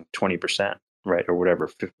dropping 20%, right, or whatever,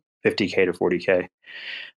 50K to 40K.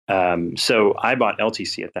 So I bought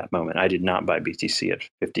LTC at that moment. I did not buy BTC at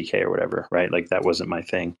 50K or whatever, right? That wasn't my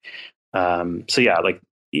thing. So yeah,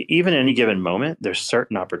 even any given moment, there's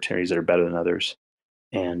certain opportunities that are better than others.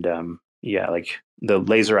 And the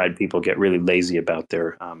laser-eyed people get really lazy about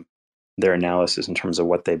their their analysis in terms of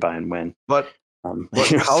what they buy and when. But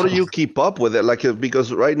how do you keep up with it? Like,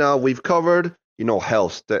 because right now we've covered,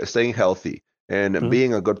 health, staying healthy, and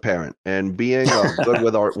being a good parent, and being good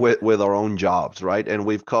with our own jobs, right? And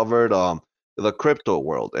we've covered the crypto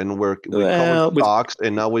world, and we covered stocks,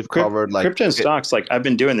 and now we've covered like crypto and stocks. Like I've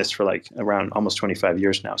been doing this for like around almost 25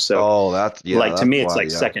 years now. So to me, it's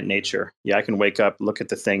like second nature. Yeah, I can wake up, look at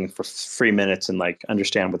the thing for 3 minutes, and like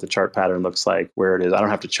understand what the chart pattern looks like, where it is. I don't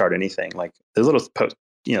have to chart anything. Like the little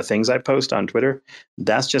things I post on Twitter,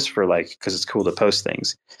 that's just for like, because it's cool to post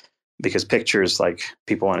things, because pictures like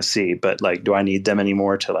people want to see, but like, do I need them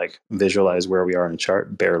anymore to like visualize where we are in a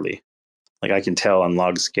chart? Barely. Like I can tell on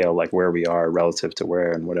log scale, like where we are relative to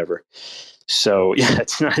where and whatever. So yeah,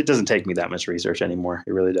 it doesn't take me that much research anymore.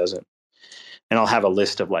 It really doesn't. And I'll have a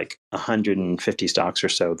list of like 150 stocks or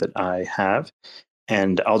so that I have.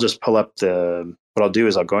 And I'll just pull up what I'll do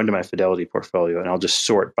is I'll go into my Fidelity portfolio and I'll just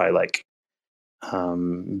sort by like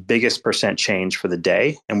biggest percent change for the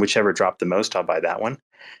day, and whichever dropped the most, I'll buy that one.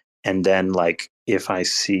 And then like if I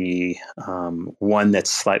see one that's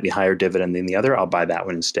slightly higher dividend than the other, I'll buy that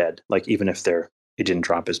one instead. Like even if it didn't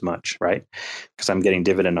drop as much, right? Because I'm getting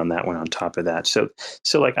dividend on that one on top of that. So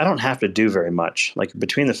like I don't have to do very much. Like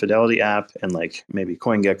between the Fidelity app and like maybe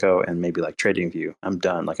CoinGecko and maybe like TradingView, I'm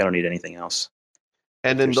done. Like I don't need anything else.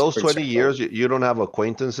 And in those 20 years, you don't have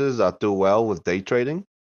acquaintances that do well with day trading?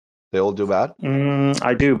 They all do bad?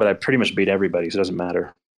 I do, but I pretty much beat everybody, so it doesn't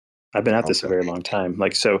matter. I've been at this a very long time.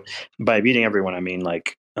 Like, so by beating everyone, I mean,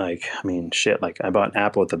 shit, like I bought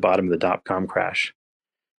Apple at the bottom of the .com crash.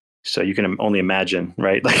 So you can only imagine,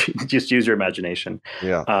 right? Like just use your imagination.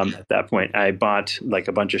 Yeah. At that point, I bought like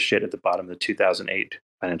a bunch of shit at the bottom of the 2008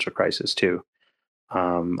 financial crisis too.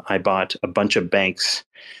 I bought a bunch of banks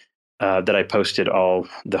that I posted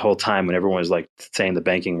the whole time when everyone was like saying the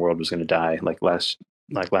banking world was going to die, like last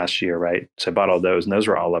year, right? So I bought all those, and those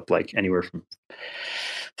were all up like anywhere from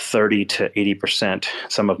 30 to 80%.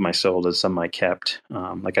 Some of my sold and some I kept.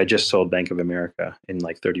 Like I just sold Bank of America in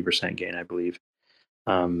like 30% gain, I believe.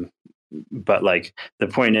 But like the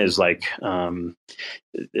point is like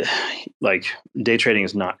day trading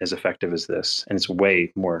is not as effective as this, and it's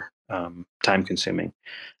way more time consuming.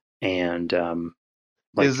 And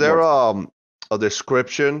is there a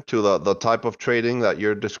description to the type of trading that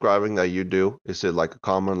you're describing that you do? Is it like a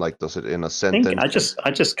common, like does it in a sentence?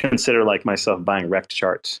 I just consider like myself buying wrecked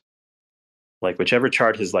charts. Like whichever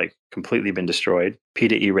chart has like completely been destroyed, P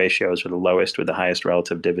to E ratios are the lowest with the highest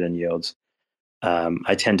relative dividend yields.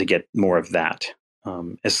 I tend to get more of that.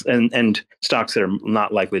 And stocks that are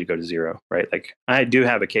not likely to go to zero, right? Like I do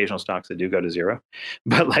have occasional stocks that do go to zero,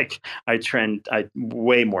 but like I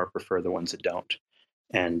way more prefer the ones that don't,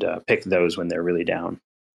 and pick those when they're really down.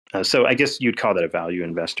 So I guess you'd call that a value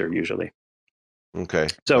investor usually. Okay.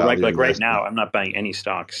 So like right now, I'm not buying any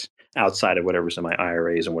stocks outside of whatever's in my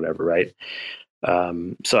IRAs and whatever, right?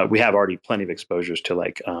 So we have already plenty of exposures to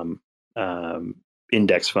like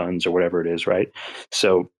index funds or whatever it is, right?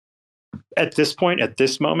 So at this point, at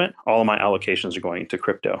this moment, all of my allocations are going to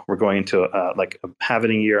crypto. We're going into like a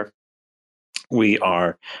halving year. We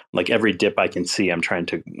are like every dip I can see, I'm trying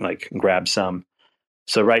to like grab some.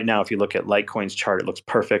 So right now, if you look at Litecoin's chart, it looks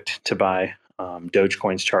perfect to buy.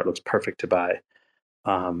 Dogecoin's chart looks perfect to buy.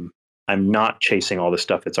 I'm not chasing all the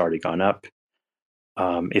stuff that's already gone up.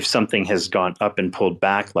 If something has gone up and pulled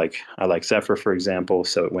back, like I like Zeph, for example,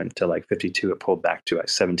 so it went to like 52, it pulled back to like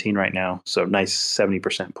 17 right now. So nice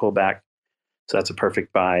 70% pullback. So that's a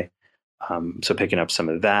perfect buy. So picking up some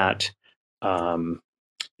of that.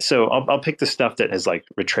 So I'll pick the stuff that has like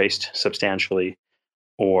retraced substantially,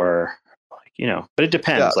 or like, but it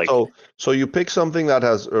depends. Yeah, so you pick something that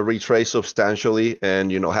has retraced substantially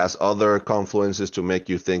and has other confluences to make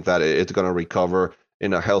you think that it's going to recover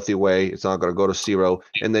in a healthy way. It's not going to go to zero,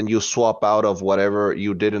 and then you swap out of whatever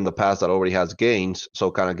you did in the past that already has gains, so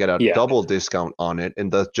kind of get a double discount on it,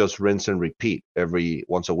 and that's just rinse and repeat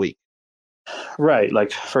once a week. Right.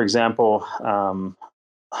 Like for example,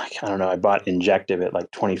 I don't know, I bought Injective at like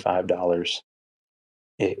 $25.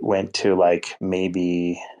 It went to like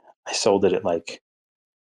maybe I sold it at like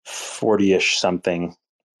 40-ish something.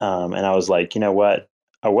 And I was like, you know what?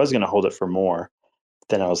 I was going to hold it for more.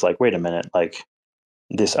 Then I was like, wait a minute, like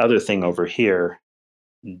this other thing over here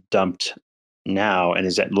dumped now and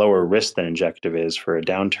is at lower risk than Injective is for a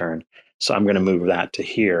downturn. So I'm going to move that to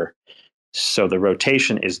here. So the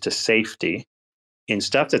rotation is to safety in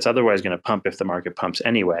stuff that's otherwise going to pump if the market pumps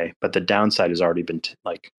anyway. But the downside has already been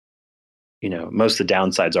most of the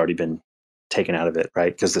downside's already been taken out of it,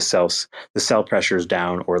 right? Because the cell pressure is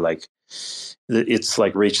down, or like it's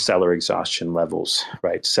like reached cellular exhaustion levels,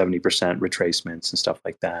 right? 70% retracements and stuff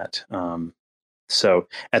like that. So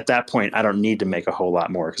at that point, I don't need to make a whole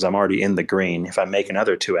lot more because I'm already in the green. If I make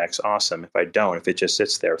another 2x, awesome. If I don't, if it just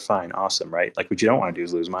sits there, fine, awesome, right? Like what you don't want to do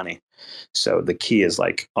is lose money. So the key is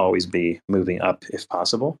like always be moving up if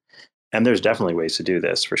possible. And there's definitely ways to do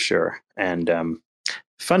this for sure. And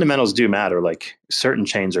fundamentals do matter. Like certain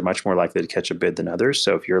chains are much more likely to catch a bid than others.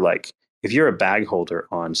 So if you're a bag holder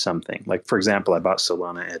on something, like for example, I bought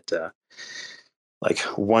Solana at like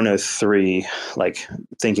 103, like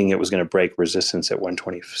thinking it was going to break resistance at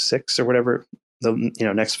 126 or whatever the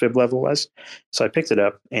next fib level was. So I picked it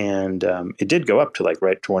up, and it did go up to like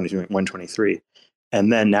right to 123,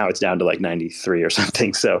 and then now it's down to like 93 or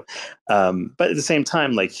something. So, but at the same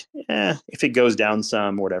time, like, if it goes down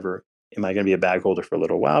some or whatever, am I going to be a bag holder for a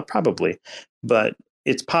little while? Probably, but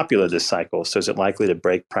it's popular this cycle. So is it likely to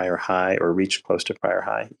break prior high or reach close to prior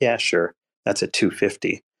high? Yeah, sure. That's at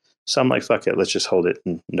 250. So I'm like, fuck it, let's just hold it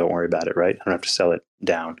and don't worry about it, right? I don't have to sell it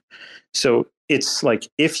down. So it's like,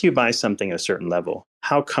 if you buy something at a certain level,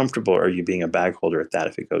 how comfortable are you being a bag holder at that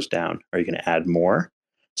if it goes down? Are you going to add more?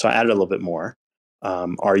 So I added a little bit more.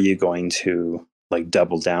 Are you going to like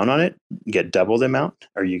double down on it, get double the amount?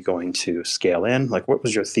 Are you going to scale in? Like, what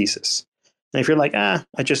was your thesis? And if you're like, I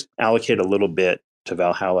just allocate a little bit to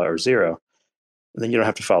Valhalla or Zero, then you don't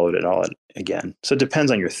have to follow it at all again. So it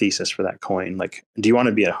depends on your thesis for that coin. Like, do you want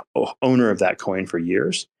to be an owner of that coin for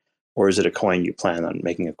years, or is it a coin you plan on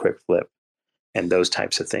making a quick flip? And those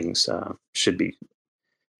types of things you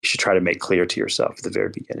should try to make clear to yourself at the very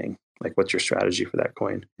beginning. Like, what's your strategy for that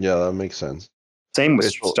coin? Yeah, that makes sense. Same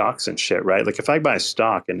with stocks and shit, right? Like if I buy a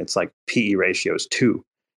stock and it's like PE ratio is 2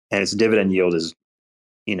 and its dividend yield is,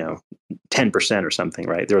 10% or something,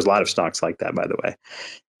 right? There's a lot of stocks like that, by the way.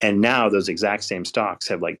 And now those exact same stocks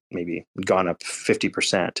have like maybe gone up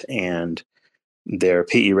 50% and their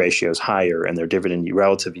PE ratio is higher and their dividend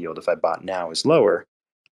relative yield, if I bought now, is lower.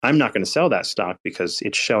 I'm not going to sell that stock because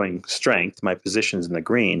it's showing strength. My position's in the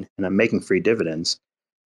green and I'm making free dividends,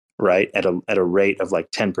 right? At a rate of like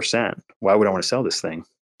 10%. Why would I want to sell this thing?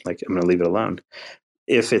 Like, I'm going to leave it alone.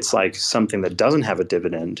 If it's like something that doesn't have a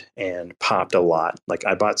dividend and popped a lot, like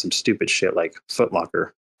I bought some stupid shit like Foot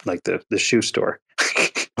Locker, like the shoe store.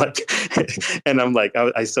 Like, and I'm like,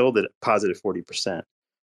 I sold it positive 40%.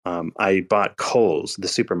 I bought Kohl's, the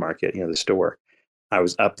supermarket, the store. I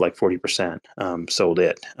was up like 40%, sold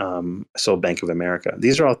it. Sold Bank of America.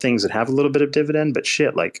 These are all things that have a little bit of dividend, but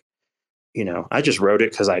shit, like, I just wrote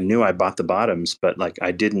it because I knew I bought the bottoms, but like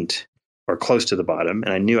I didn't, or close to the bottom,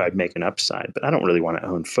 and I knew I'd make an upside, but I don't really want to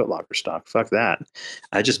own Foot Locker stock. Fuck that.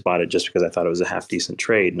 I just bought it just because I thought it was a half decent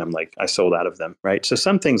trade, and I'm like, I sold out of them, right? So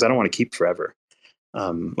some things I don't want to keep forever.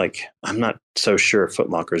 Like I'm not so sure Foot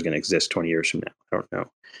Locker is going to exist 20 years from now. I don't know.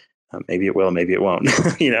 Maybe it will, maybe it won't,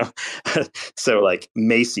 So like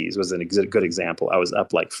Macy's was a good example. I was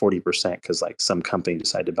up like 40% because like some company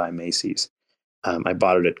decided to buy Macy's. I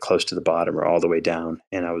bought it at close to the bottom or all the way down.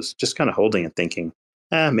 And I was just kind of holding and thinking,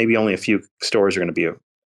 maybe only a few stores are going to be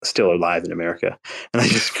still alive in America. And I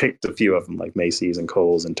just picked a few of them like Macy's and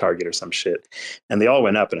Kohl's and Target or some shit. And they all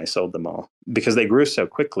went up and I sold them all because they grew so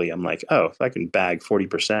quickly. I'm like, if I can bag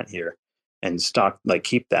 40% here and stock, like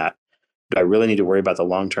keep that, do I really need to worry about the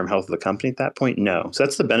long-term health of the company at that point? No. So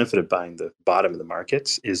that's the benefit of buying the bottom of the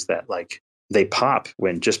markets, is that like they pop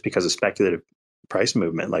when just because of speculative price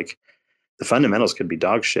movement. Like the fundamentals could be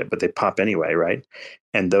dog shit, but they pop anyway, right?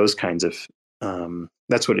 And those kinds of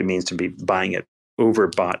that's what it means to be buying at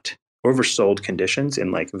oversold conditions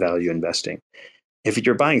in like value investing. If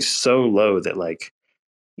you're buying so low that like,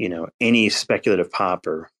 any speculative pop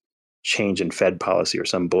or change in Fed policy or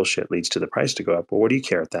some bullshit leads to the price to go up, well, what do you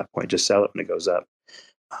care at that point? Just sell it when it goes up.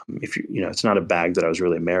 If it's not a bag that I was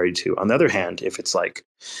really married to. On the other hand, if it's like,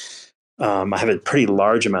 I have a pretty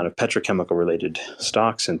large amount of petrochemical related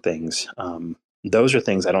stocks and things. Those are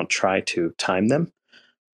things I don't try to time them.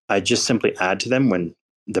 I just simply add to them when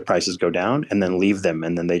the prices go down and then leave them.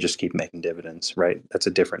 And then they just keep making dividends, right? That's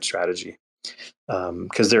a different strategy.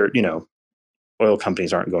 Because they're, oil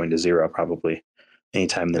companies aren't going to zero probably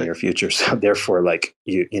anytime in the near future. So therefore, like,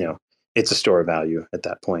 it's a store of value at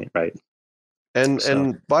that point, right?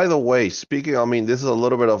 And by the way, speaking, I mean, this is a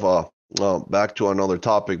little bit of a back to another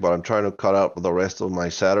topic, but I'm trying to cut out the rest of my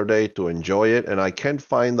Saturday to enjoy it, and I can't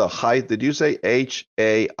find the height. Did you say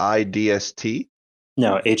HAIDST?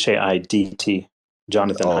 No, HAIDT.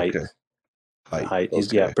 Jonathan Haidt. Okay. Haidt.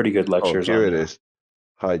 He's pretty good lectures. Here it is.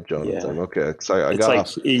 Hi, Jonathan. Yeah. Okay, so it's like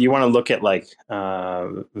you want to look at like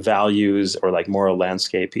values or like moral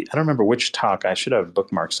landscape. I don't remember which talk. I should have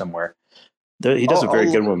bookmarked somewhere. He does a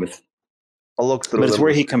very good one with. I'll look through. But it's them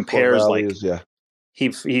where he core compares like values, yeah.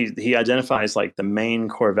 he identifies like the main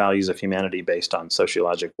core values of humanity based on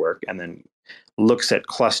sociologic work, and then looks at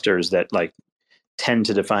clusters that like tend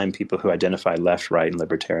to define people who identify left, right, and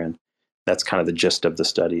libertarian. That's kind of the gist of the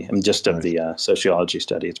study and gist of the sociology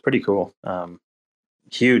study. It's pretty cool.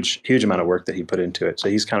 Huge amount of work that he put into it. So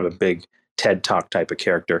he's kind of a big TED Talk type of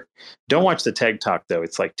character. Don't watch the TED Talk though;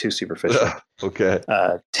 it's like too superficial. Okay.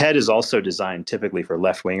 TED is also designed typically for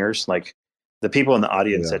left wingers. Like the people in the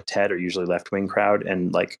audience at TED are usually left wing crowd,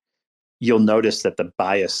 and like you'll notice that the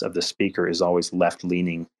bias of the speaker is always left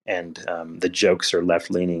leaning, and the jokes are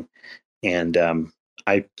left leaning. And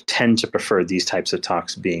I tend to prefer these types of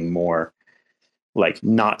talks being more like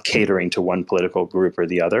not catering to one political group or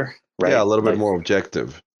the other. Right? Yeah, a little like, bit more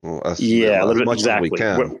objective. Well, a little bit much exactly.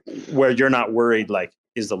 as we can. Where you're not worried, like,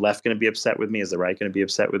 is the left going to be upset with me? Is the right going to be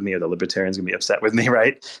upset with me? Or the libertarians going to be upset with me?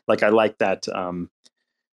 Right? Like, I like that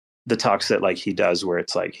the talks that like he does, where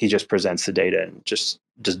it's like he just presents the data and just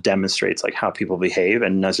demonstrates like how people behave,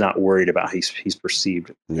 and is not worried about how he's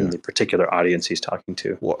perceived in the particular audience he's talking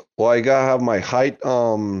to. Well, I gotta have my height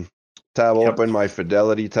tab open, my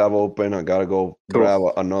fidelity tab open. I gotta go grab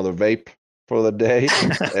another vape for the day.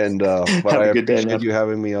 And but I appreciate you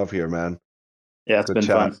having me up here, man. Yeah, it's been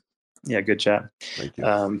fun. Yeah, good chat. Thank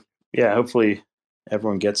you. Yeah, hopefully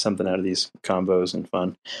everyone gets something out of these combos and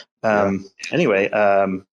fun. Anyway,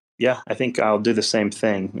 I think I'll do the same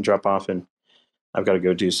thing, drop off, and I've got to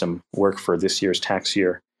go do some work for this year's tax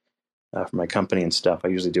year for my company and stuff. I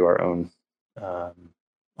usually do our own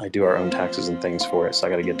taxes and things for it, so I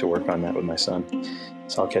got to get to work on that with my son.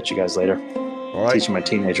 So I'll catch you guys later. All right. Teaching my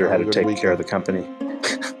teenager how to take care of the company.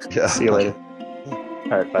 Yeah. See you later.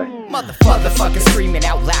 All right, bye. Motherfuckers screaming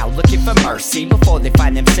out loud, looking for mercy before they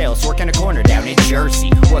find themselves working a corner down in Jersey.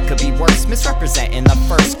 What could be worse? Misrepresenting the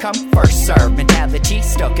first come, first serve mentality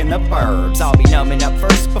stuck in the burbs. I'll be numbing up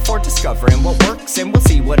first before discovering what works, and we'll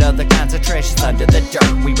see what other kinds of treasures under the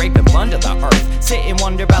dirt. We rape and plunder the earth, sit and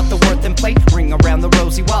wonder about the worth and play, ring around the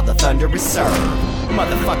rosy while the thunder is served.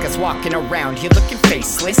 Motherfuckers walking around here looking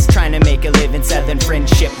faceless, trying to make a living selling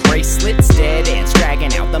friendship bracelets. Dead ends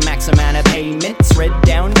dragging out the max amount of payments. Red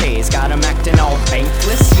down days got them acting all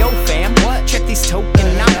bankless. Yo fam, what? Check these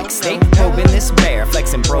tokenomics. They probing this bear,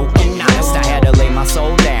 flexing broken honest. I had to lay my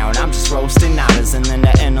soul down, I'm just roasting otters. And then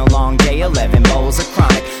to end a long day, 11 bowls of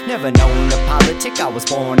chronic. Never known to politic, I was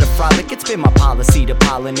born to frolic. It's been my policy to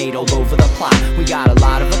pollinate all over the plot. We got a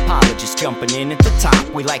lot of apologists jumping in at the top.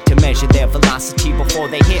 We like to measure their velocity before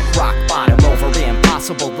they hit rock bottom. Over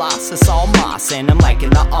impossible loss, it's all moss, and I'm liking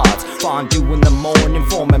the odds. Fondue in the morning,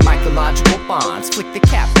 forming mycological bonds. Flick the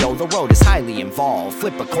cap, yo, the road is highly involved.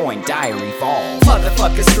 Flip a coin, diary evolve.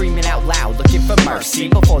 Motherfuckers screaming out loud, looking for mercy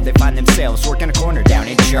before they find themselves working a corner down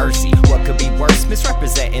in Jersey. What could be worse?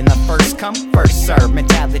 Misrepresenting the first come, first serve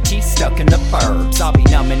mentality stuck in the burbs. I'll be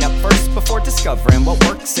numbing up first before discovering what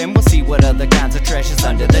works, and we'll see what other kinds of treasures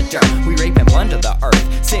under the dirt. We rape and plunder the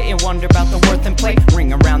earth, sit and wonder about the worth and play,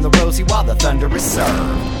 ring around the rosy while the thunder is served.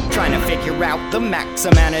 Trying to figure out the max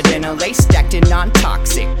amount of dinner lace stacked in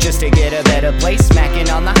non-toxic, just to get a better place, smacking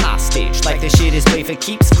on the hostage like the shit is play for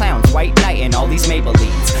keeps. Clowns, white knight, and all these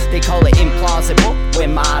Maybellines. They call it implausible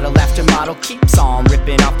when model after model keeps on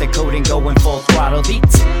ripping off the coat and going full throttle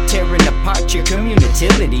beats, tearing apart your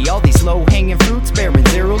community. All these low-hanging fruits bearing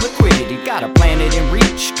zero liquidity. Got a planet in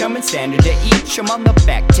reach, coming standard to each. I'm on the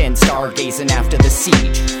back 10 stargazing after the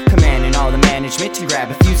siege, commanding all the management to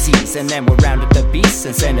grab a few Z's, and then we'll round up the beasts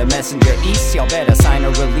and send a messenger east. Y'all better sign a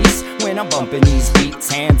release when I'm bumping these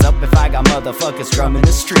beats. Hands up if I got motherfuckers drumming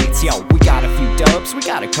the streets. Yo, we got a few dubs, we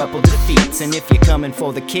got a couple defeats, and if you're coming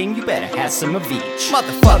for the king, you better have some of each.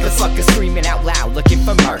 Motherfuckers screaming out loud, looking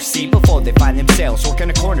for mercy before they find themselves working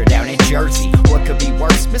a corner down in Jersey. What could be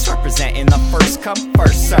worse? Misrepresenting the first come,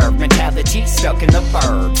 first serve mentality stuck in the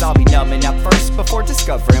burbs. I'll be numbing up first before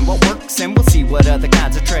discovering what works, and we'll see what other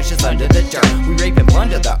kinds of treasures under the dirt. We rape and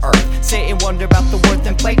plunder the earth, sit and wonder about the worth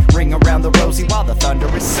and play, ring around the rosy while the thunder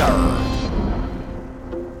is served.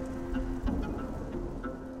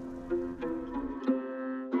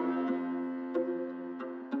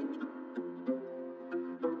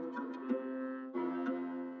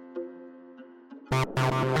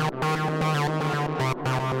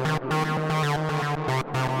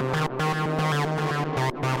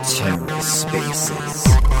 TerraSpaces.